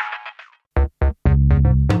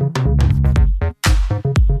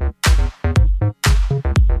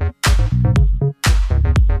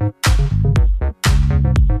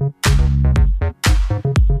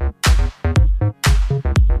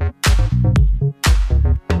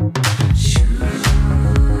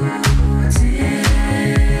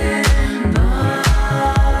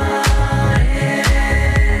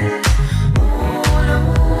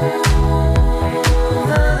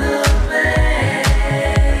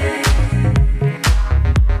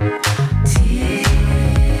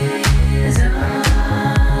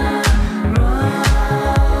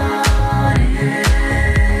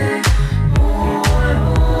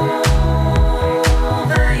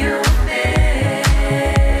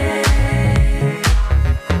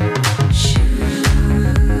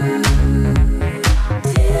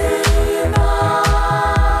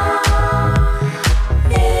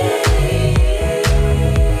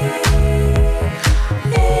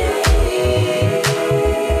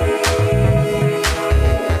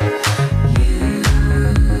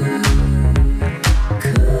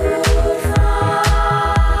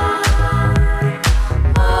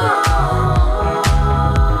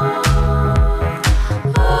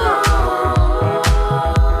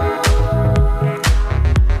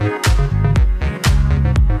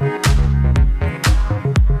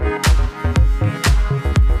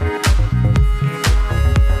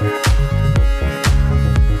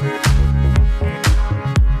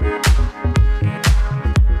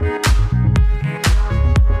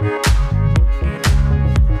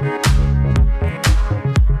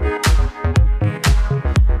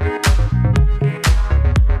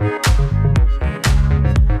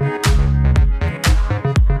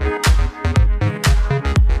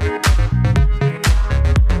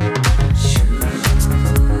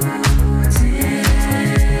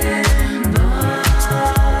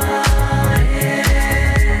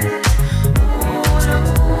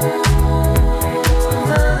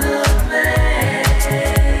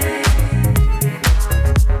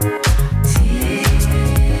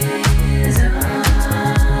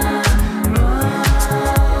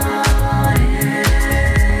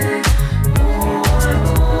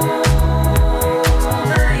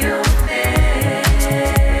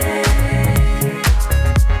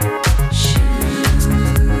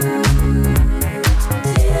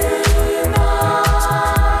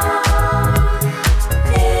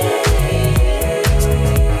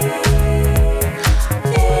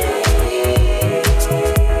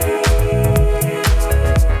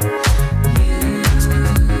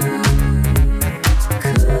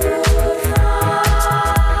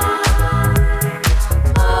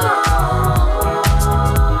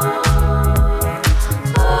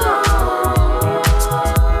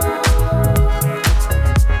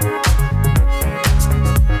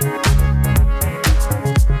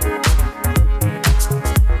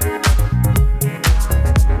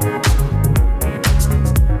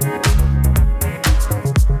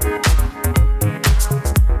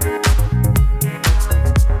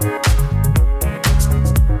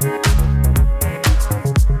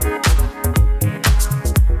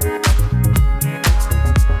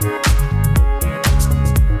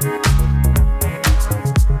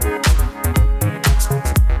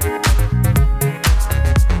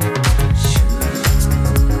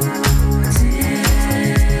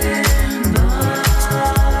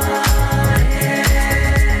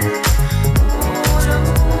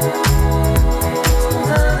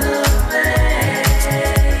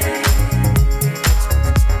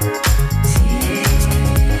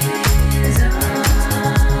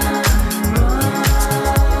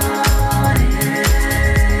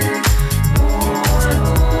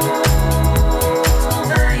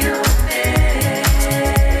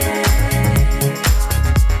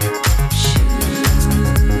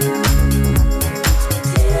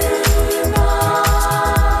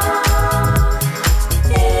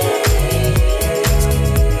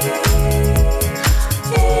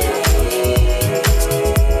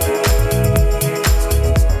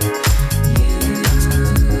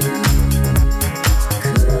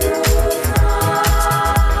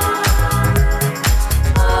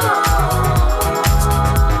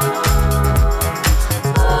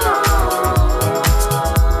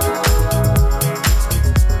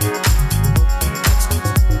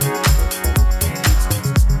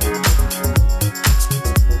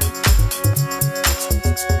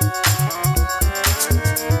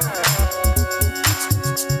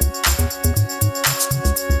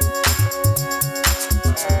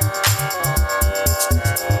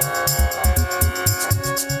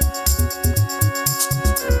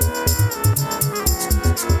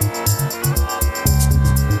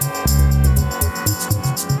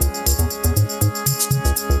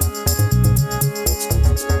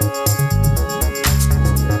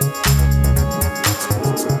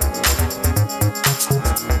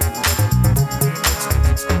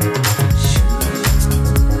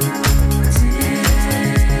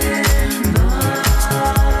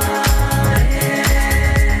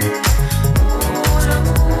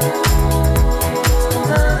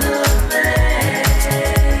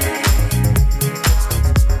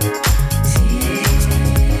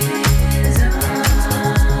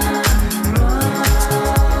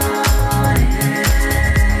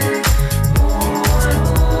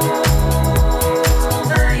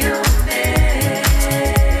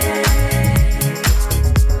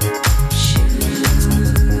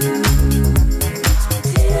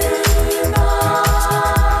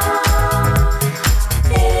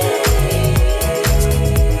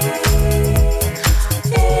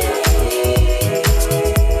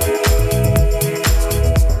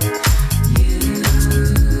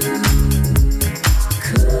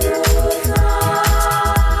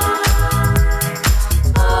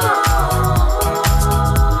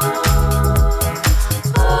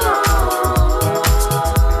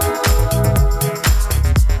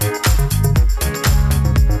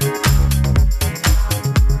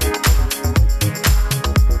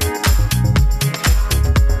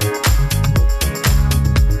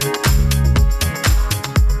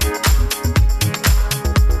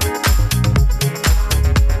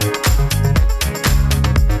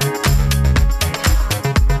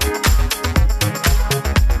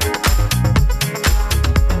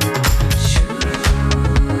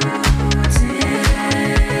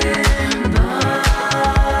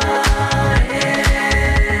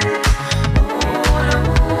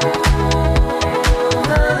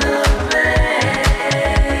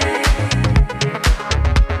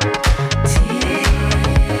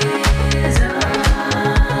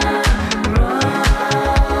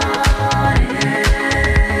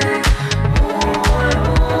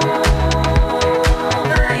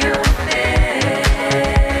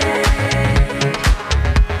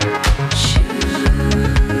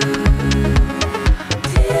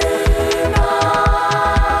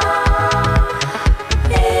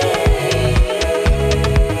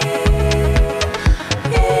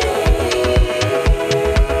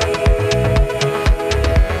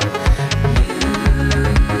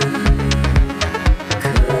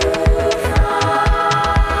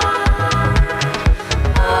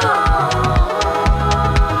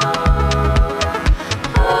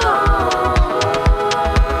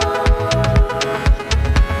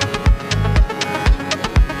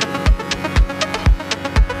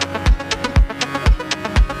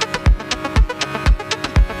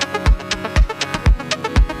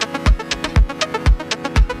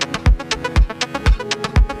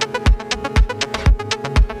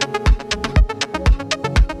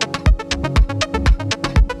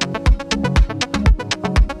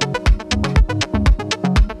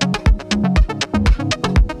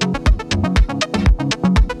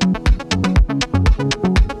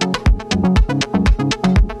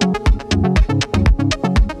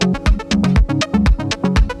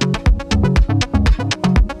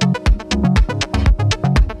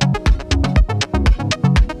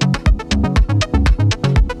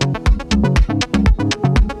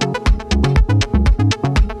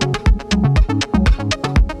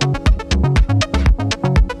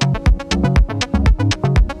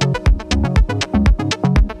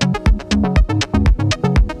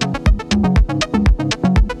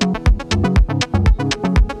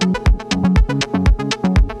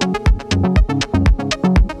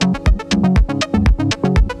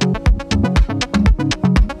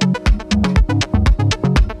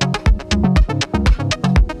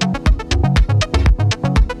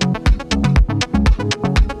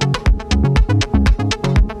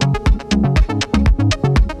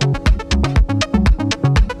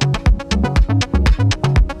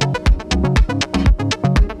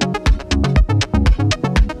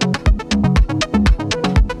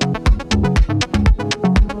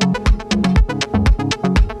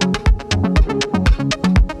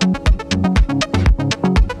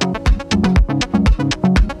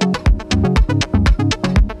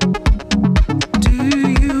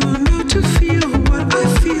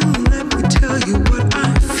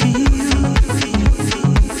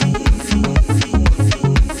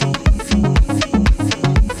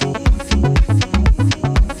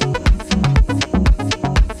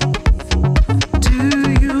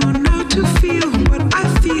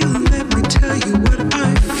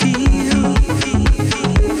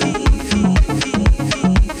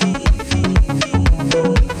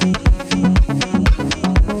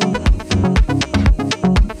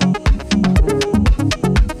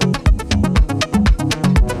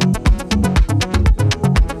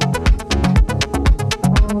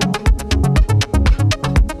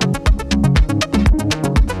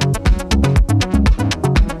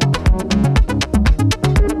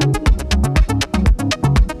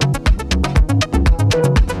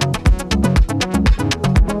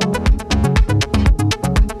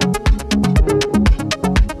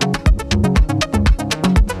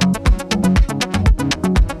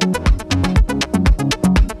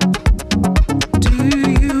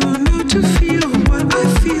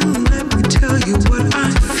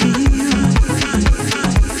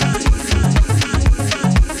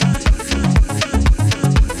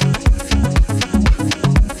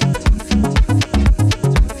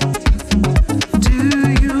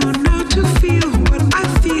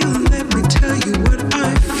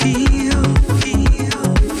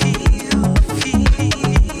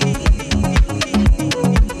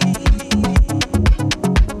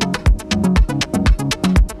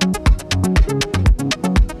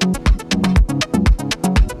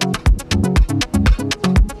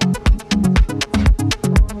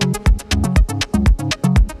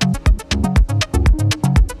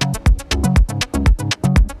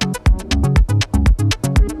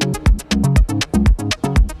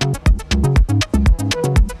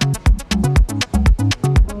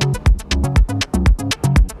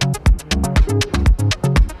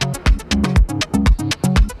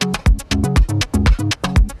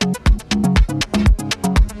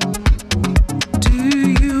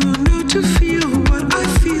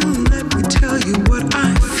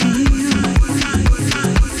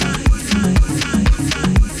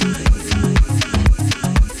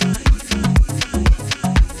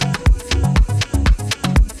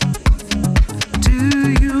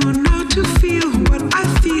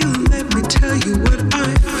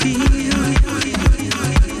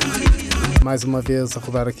 mais uma vez a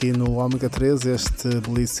rodar aqui no Ômega 3 este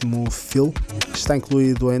belíssimo Feel. Está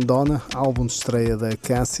incluído em Donna, álbum de estreia da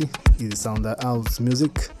Cassie, edição da House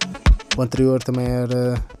Music. O anterior também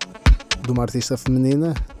era de uma artista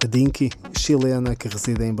feminina, a Dinky, chilena que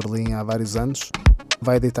reside em Berlim há vários anos.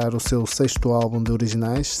 Vai editar o seu 6º álbum de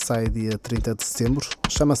originais, sai dia 30 de setembro,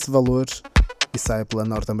 chama-se Valores e sai pela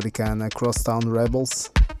norte-americana Crosstown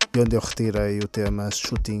Rebels, e onde eu retirei o tema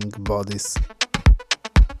Shooting Bodies.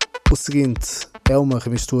 O seguinte é uma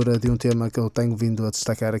remistura de um tema que eu tenho vindo a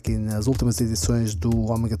destacar aqui nas últimas edições do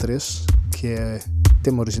Ômega 3, que é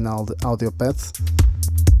tema original de Audiopath,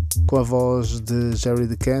 com a voz de Jerry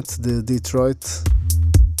the Cat de Detroit.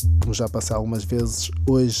 Como já passei algumas vezes,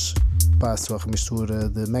 hoje passo a remistura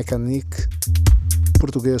de Mechanique,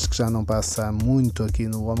 português que já não passa há muito aqui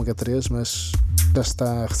no Ômega 3, mas já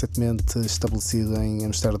está recentemente estabelecido em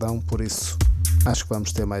Amsterdão, por isso acho que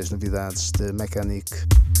vamos ter mais novidades de Mechanique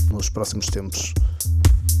nos próximos tempos.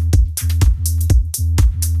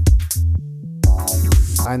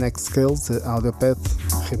 Inex Scale de Audiopath,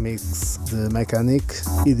 remix de Mechanique,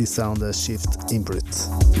 edição da Shift Imprint.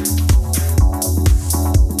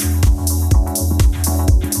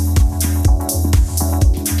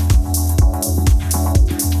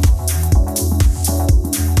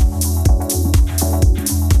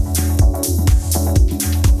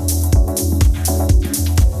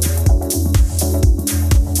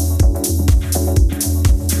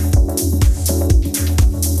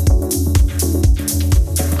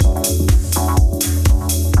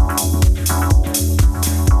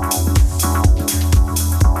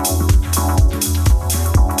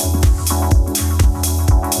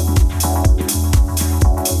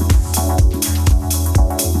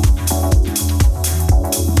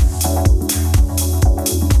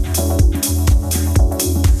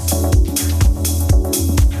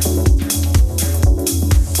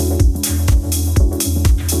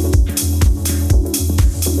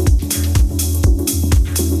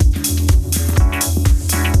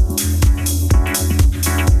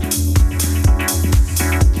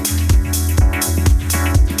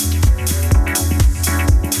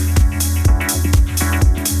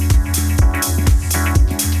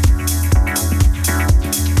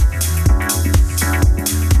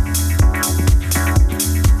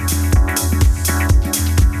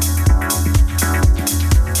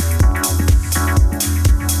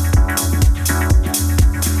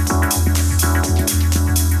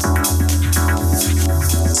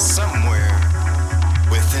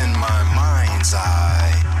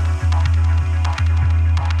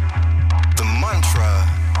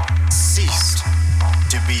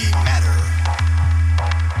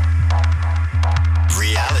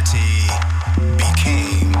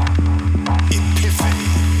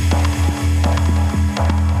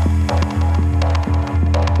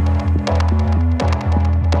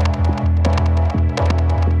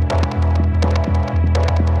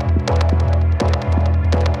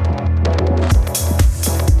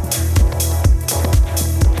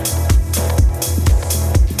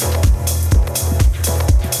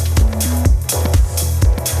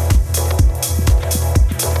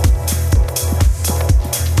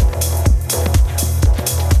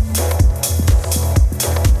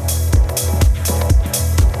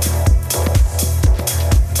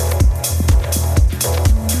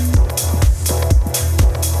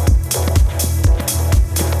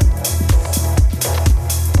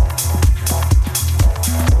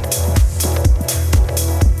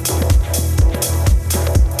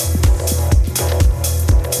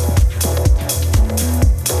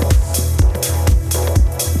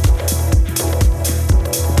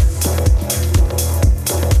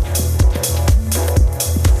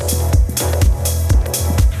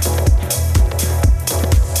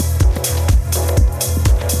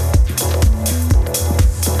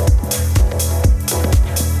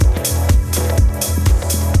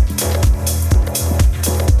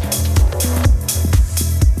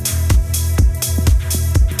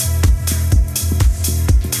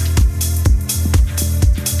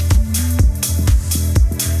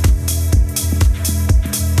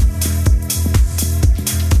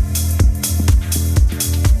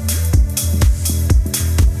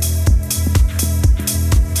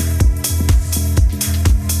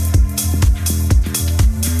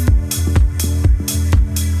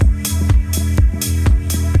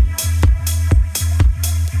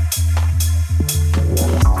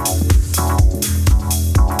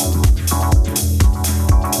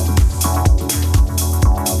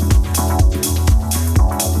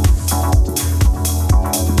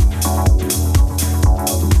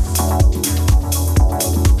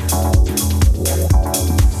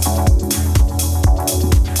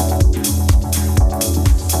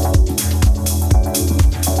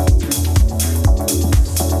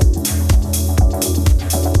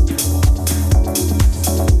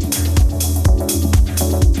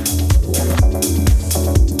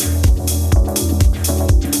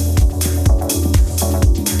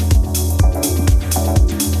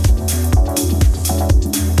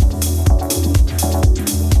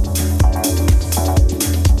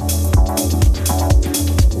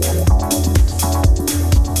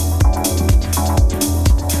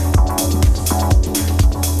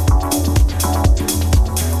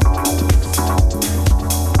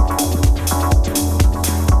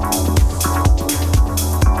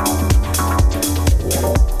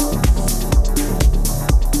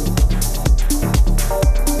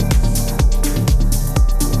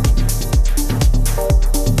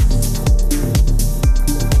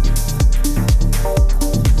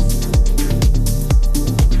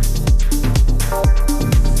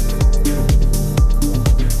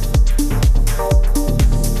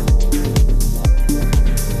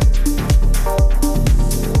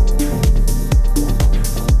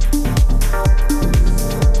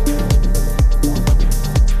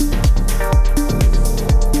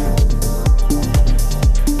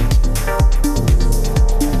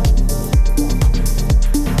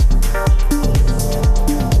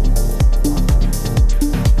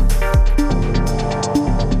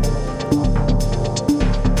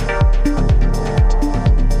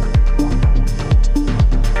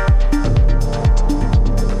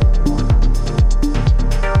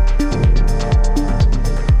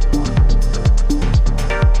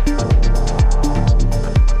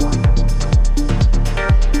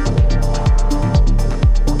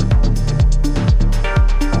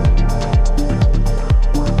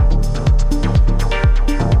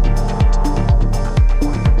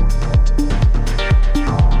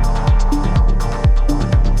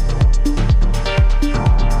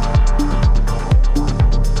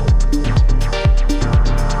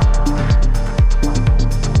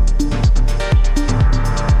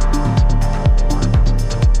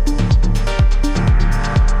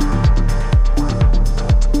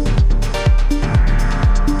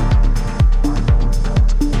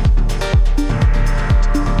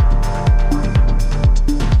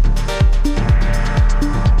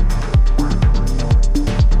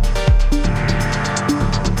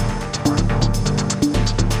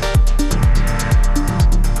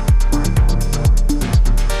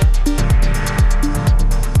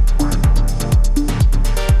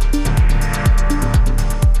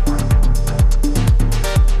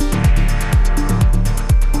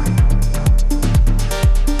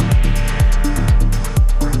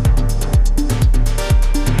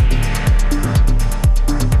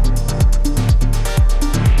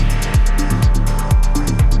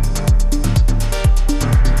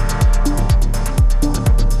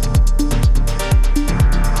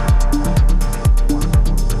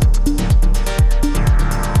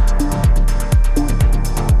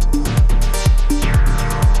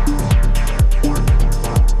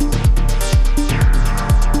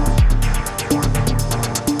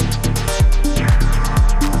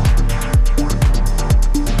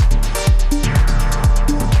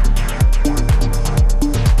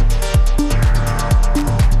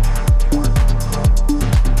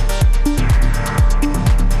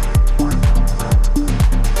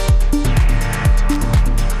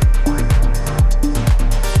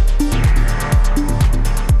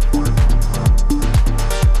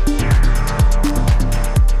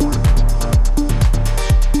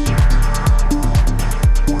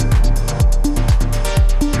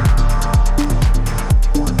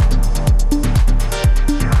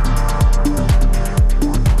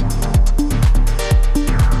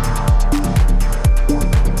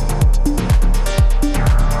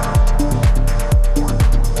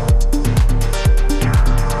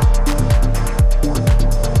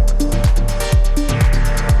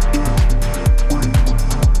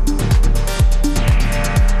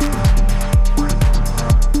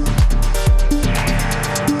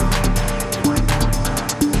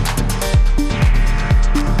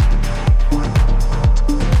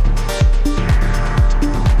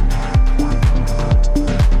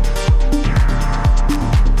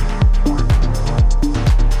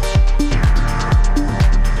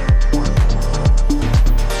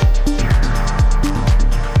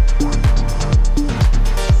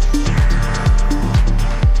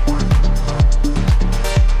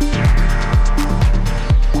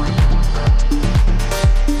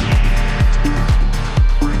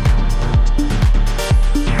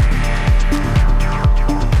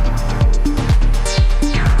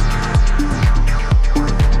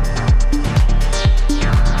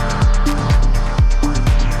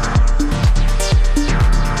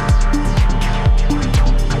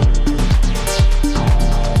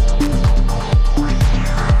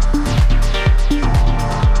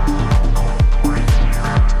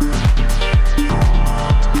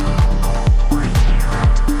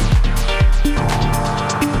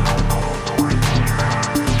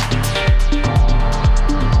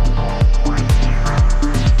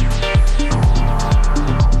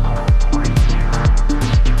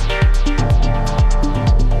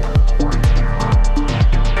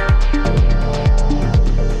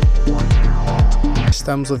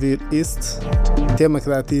 Estamos a ouvir East, tema que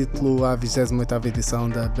dá título à 28ª edição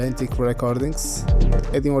da Mechanique Recordings.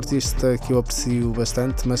 É de um artista que eu aprecio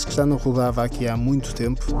bastante, mas que já não rodava aqui há muito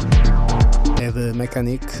tempo. É de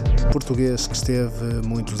Mechanique, português que esteve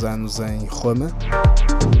muitos anos em Roma,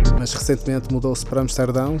 mas recentemente mudou-se para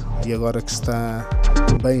Amsterdão e agora que está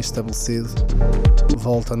bem estabelecido,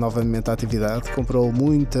 volta novamente à atividade, comprou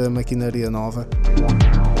muita maquinaria nova.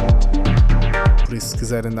 Por isso, se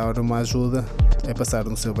quiserem dar uma ajuda, é passar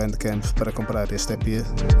no seu Bandcamp para comprar este EP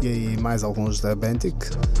e aí mais alguns da Mechanique.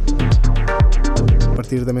 A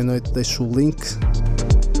partir da meia-noite deixo o link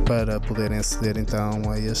para poderem aceder então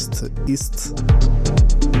a este East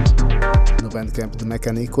no Bandcamp de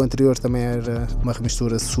Mechanique. O anterior também era uma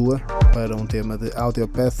remistura sua para um tema de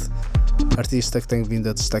Audiopath, artista que tenho vindo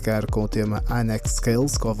a destacar com o tema Annex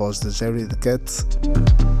Scales, com a voz de Jerry the Cat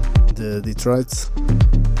de Detroit.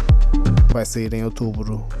 Vai sair em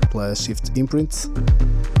outubro pela Shift Imprint.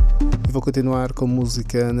 E vou continuar com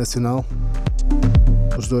música nacional.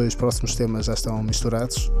 Os dois próximos temas já estão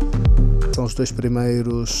misturados. São os dois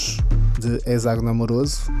primeiros de Hexágono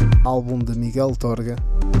Amoroso, álbum de Miguel Torga,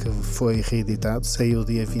 que foi reeditado, saiu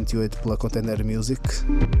dia 28 pela Container Music.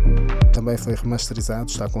 Também foi remasterizado,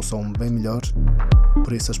 está com som bem melhor.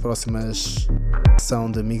 Por isso as próximas são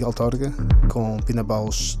de Miguel Torga, com Pina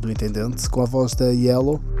Bausch do Intendente, com a voz da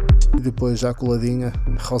Yellow. E depois, já coladinha,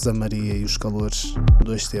 Rosa Maria e os Calores,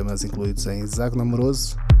 dois temas incluídos em Hexágono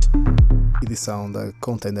Amoroso, edição da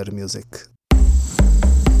Container Music.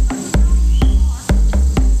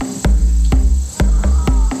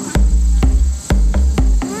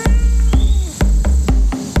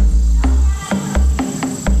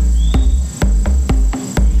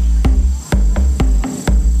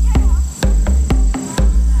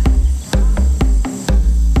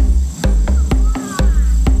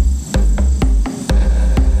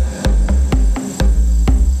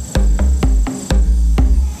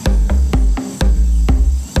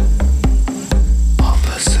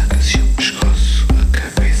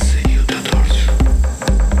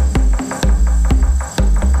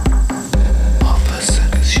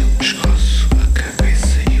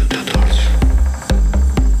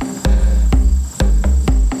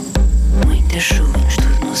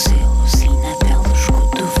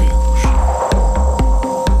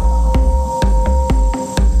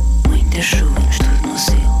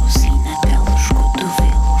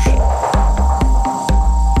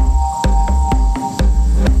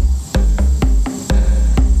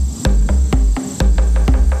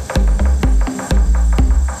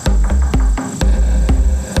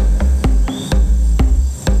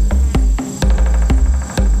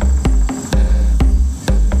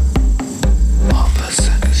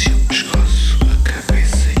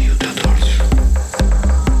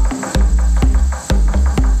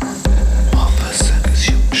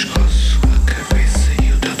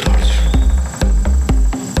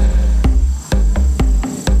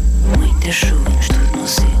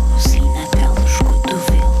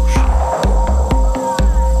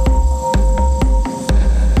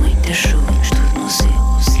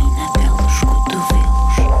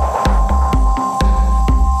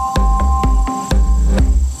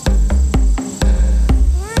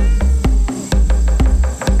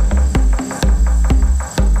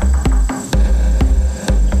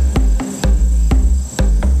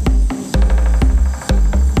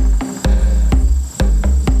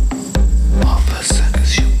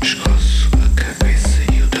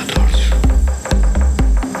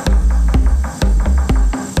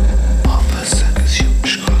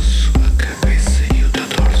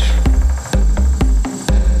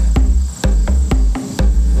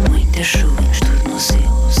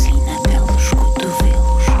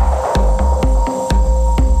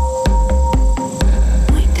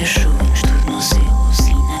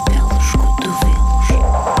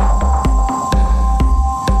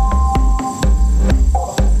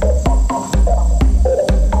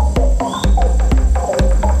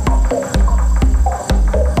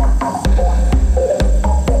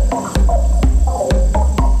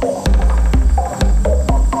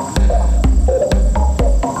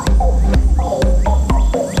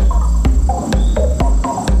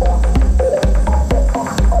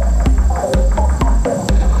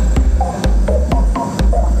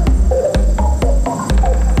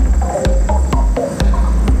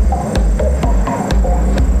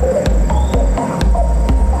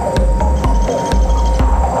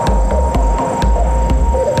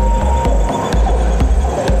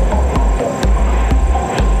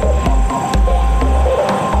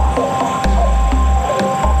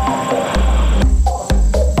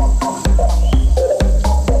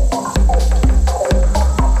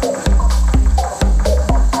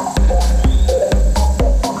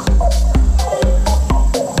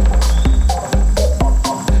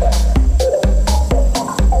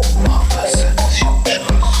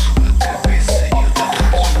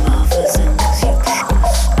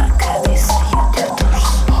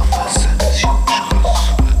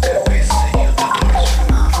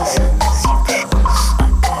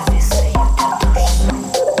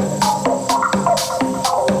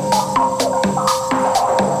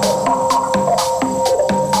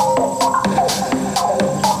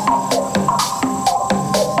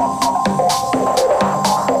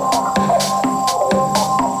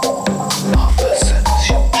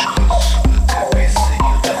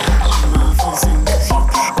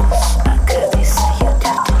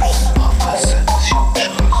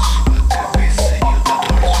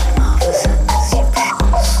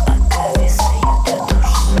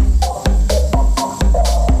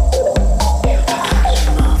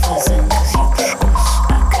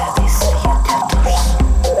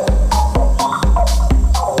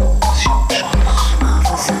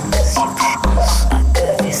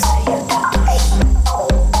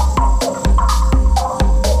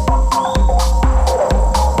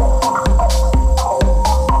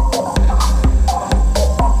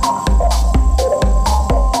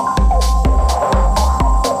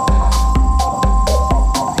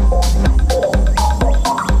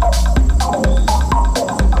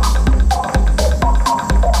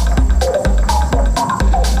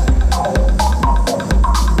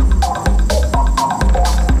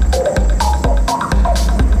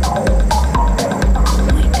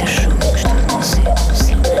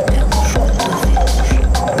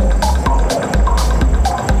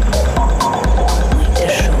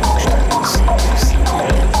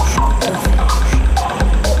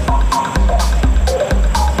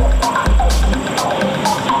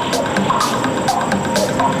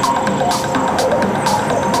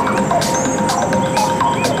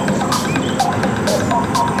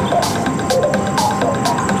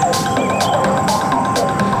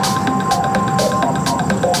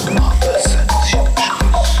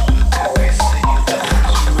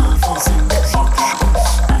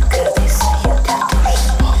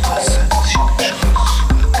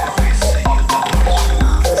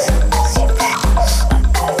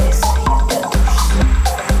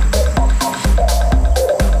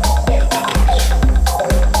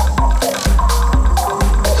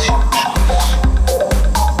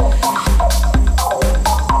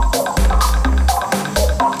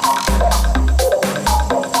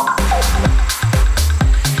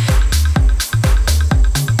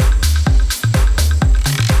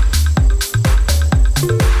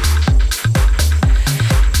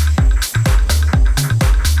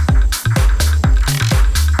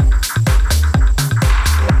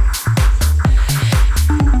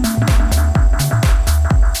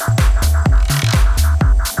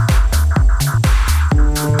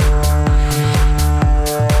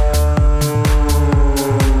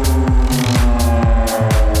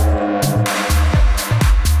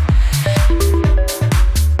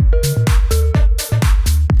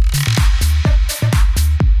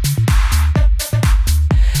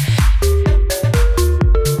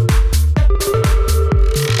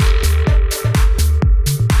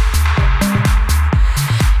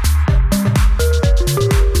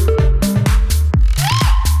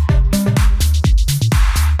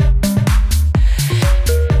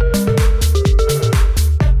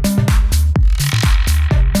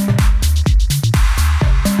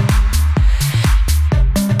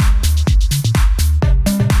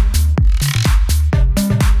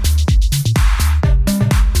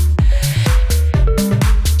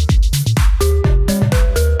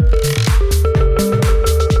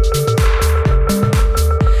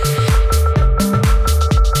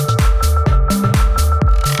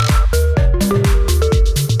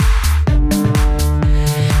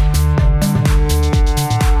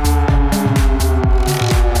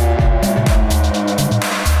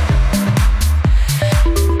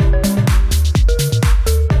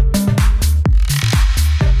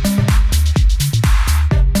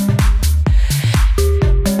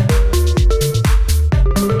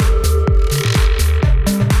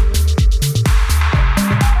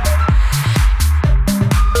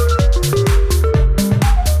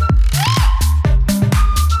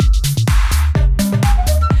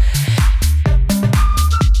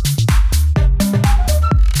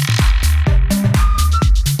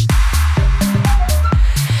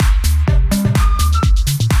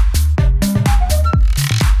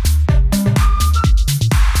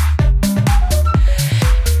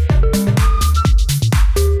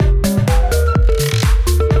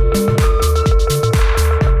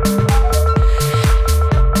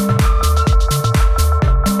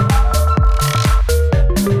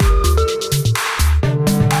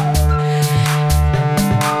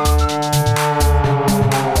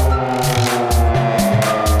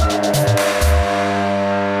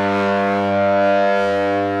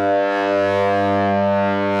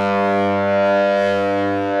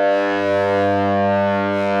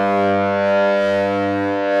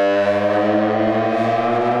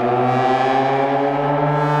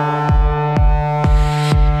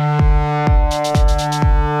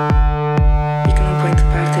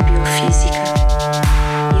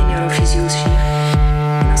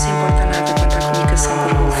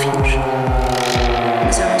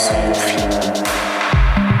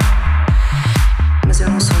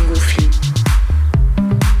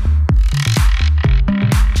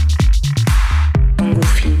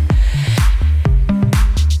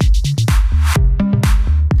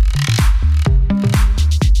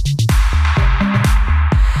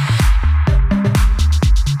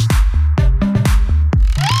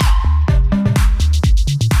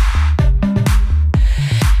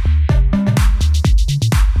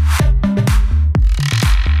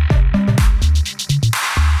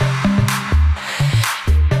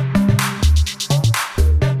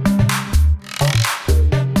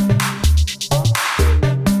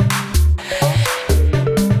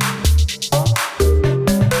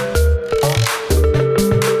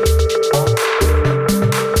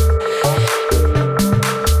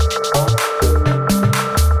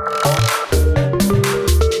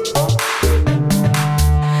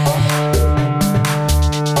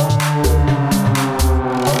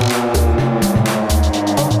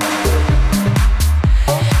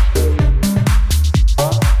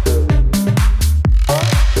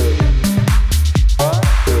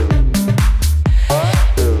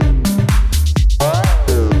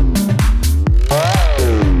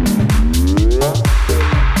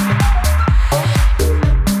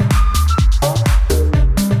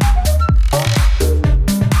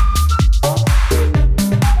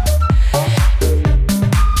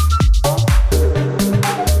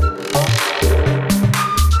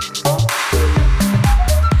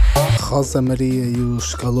 Nossa Maria e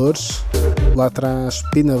os Calores. Lá atrás,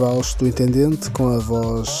 Pina Bausch do Intendente com a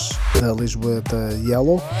voz da lisboeta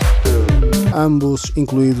Yellow. Ambos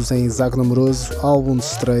incluídos em Zago Namoroso, álbum de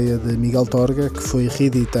estreia de Miguel Torga, que foi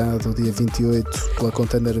reeditado dia 28 pela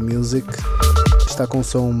Container Music. Está com um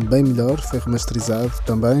som bem melhor, foi remasterizado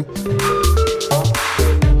também.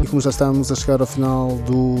 E como já estamos a chegar ao final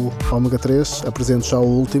do Ômega 3, apresento já o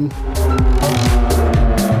último,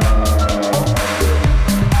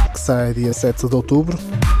 que sai dia 7 de outubro.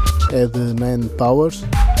 É de Manpower,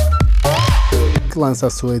 que lança a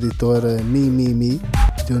sua editora Mi,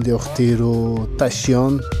 de onde eu retiro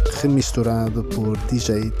Tachion, remisturado por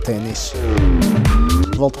DJ Tennis.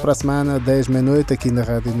 Volto para a semana, 10 meia-noite, aqui na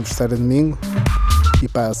Rádio Universitária de Minho, e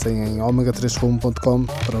passem em omega3rumo.com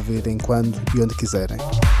para ouvirem quando e onde quiserem.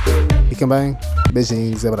 Fiquem bem,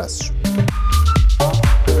 beijinhos e abraços.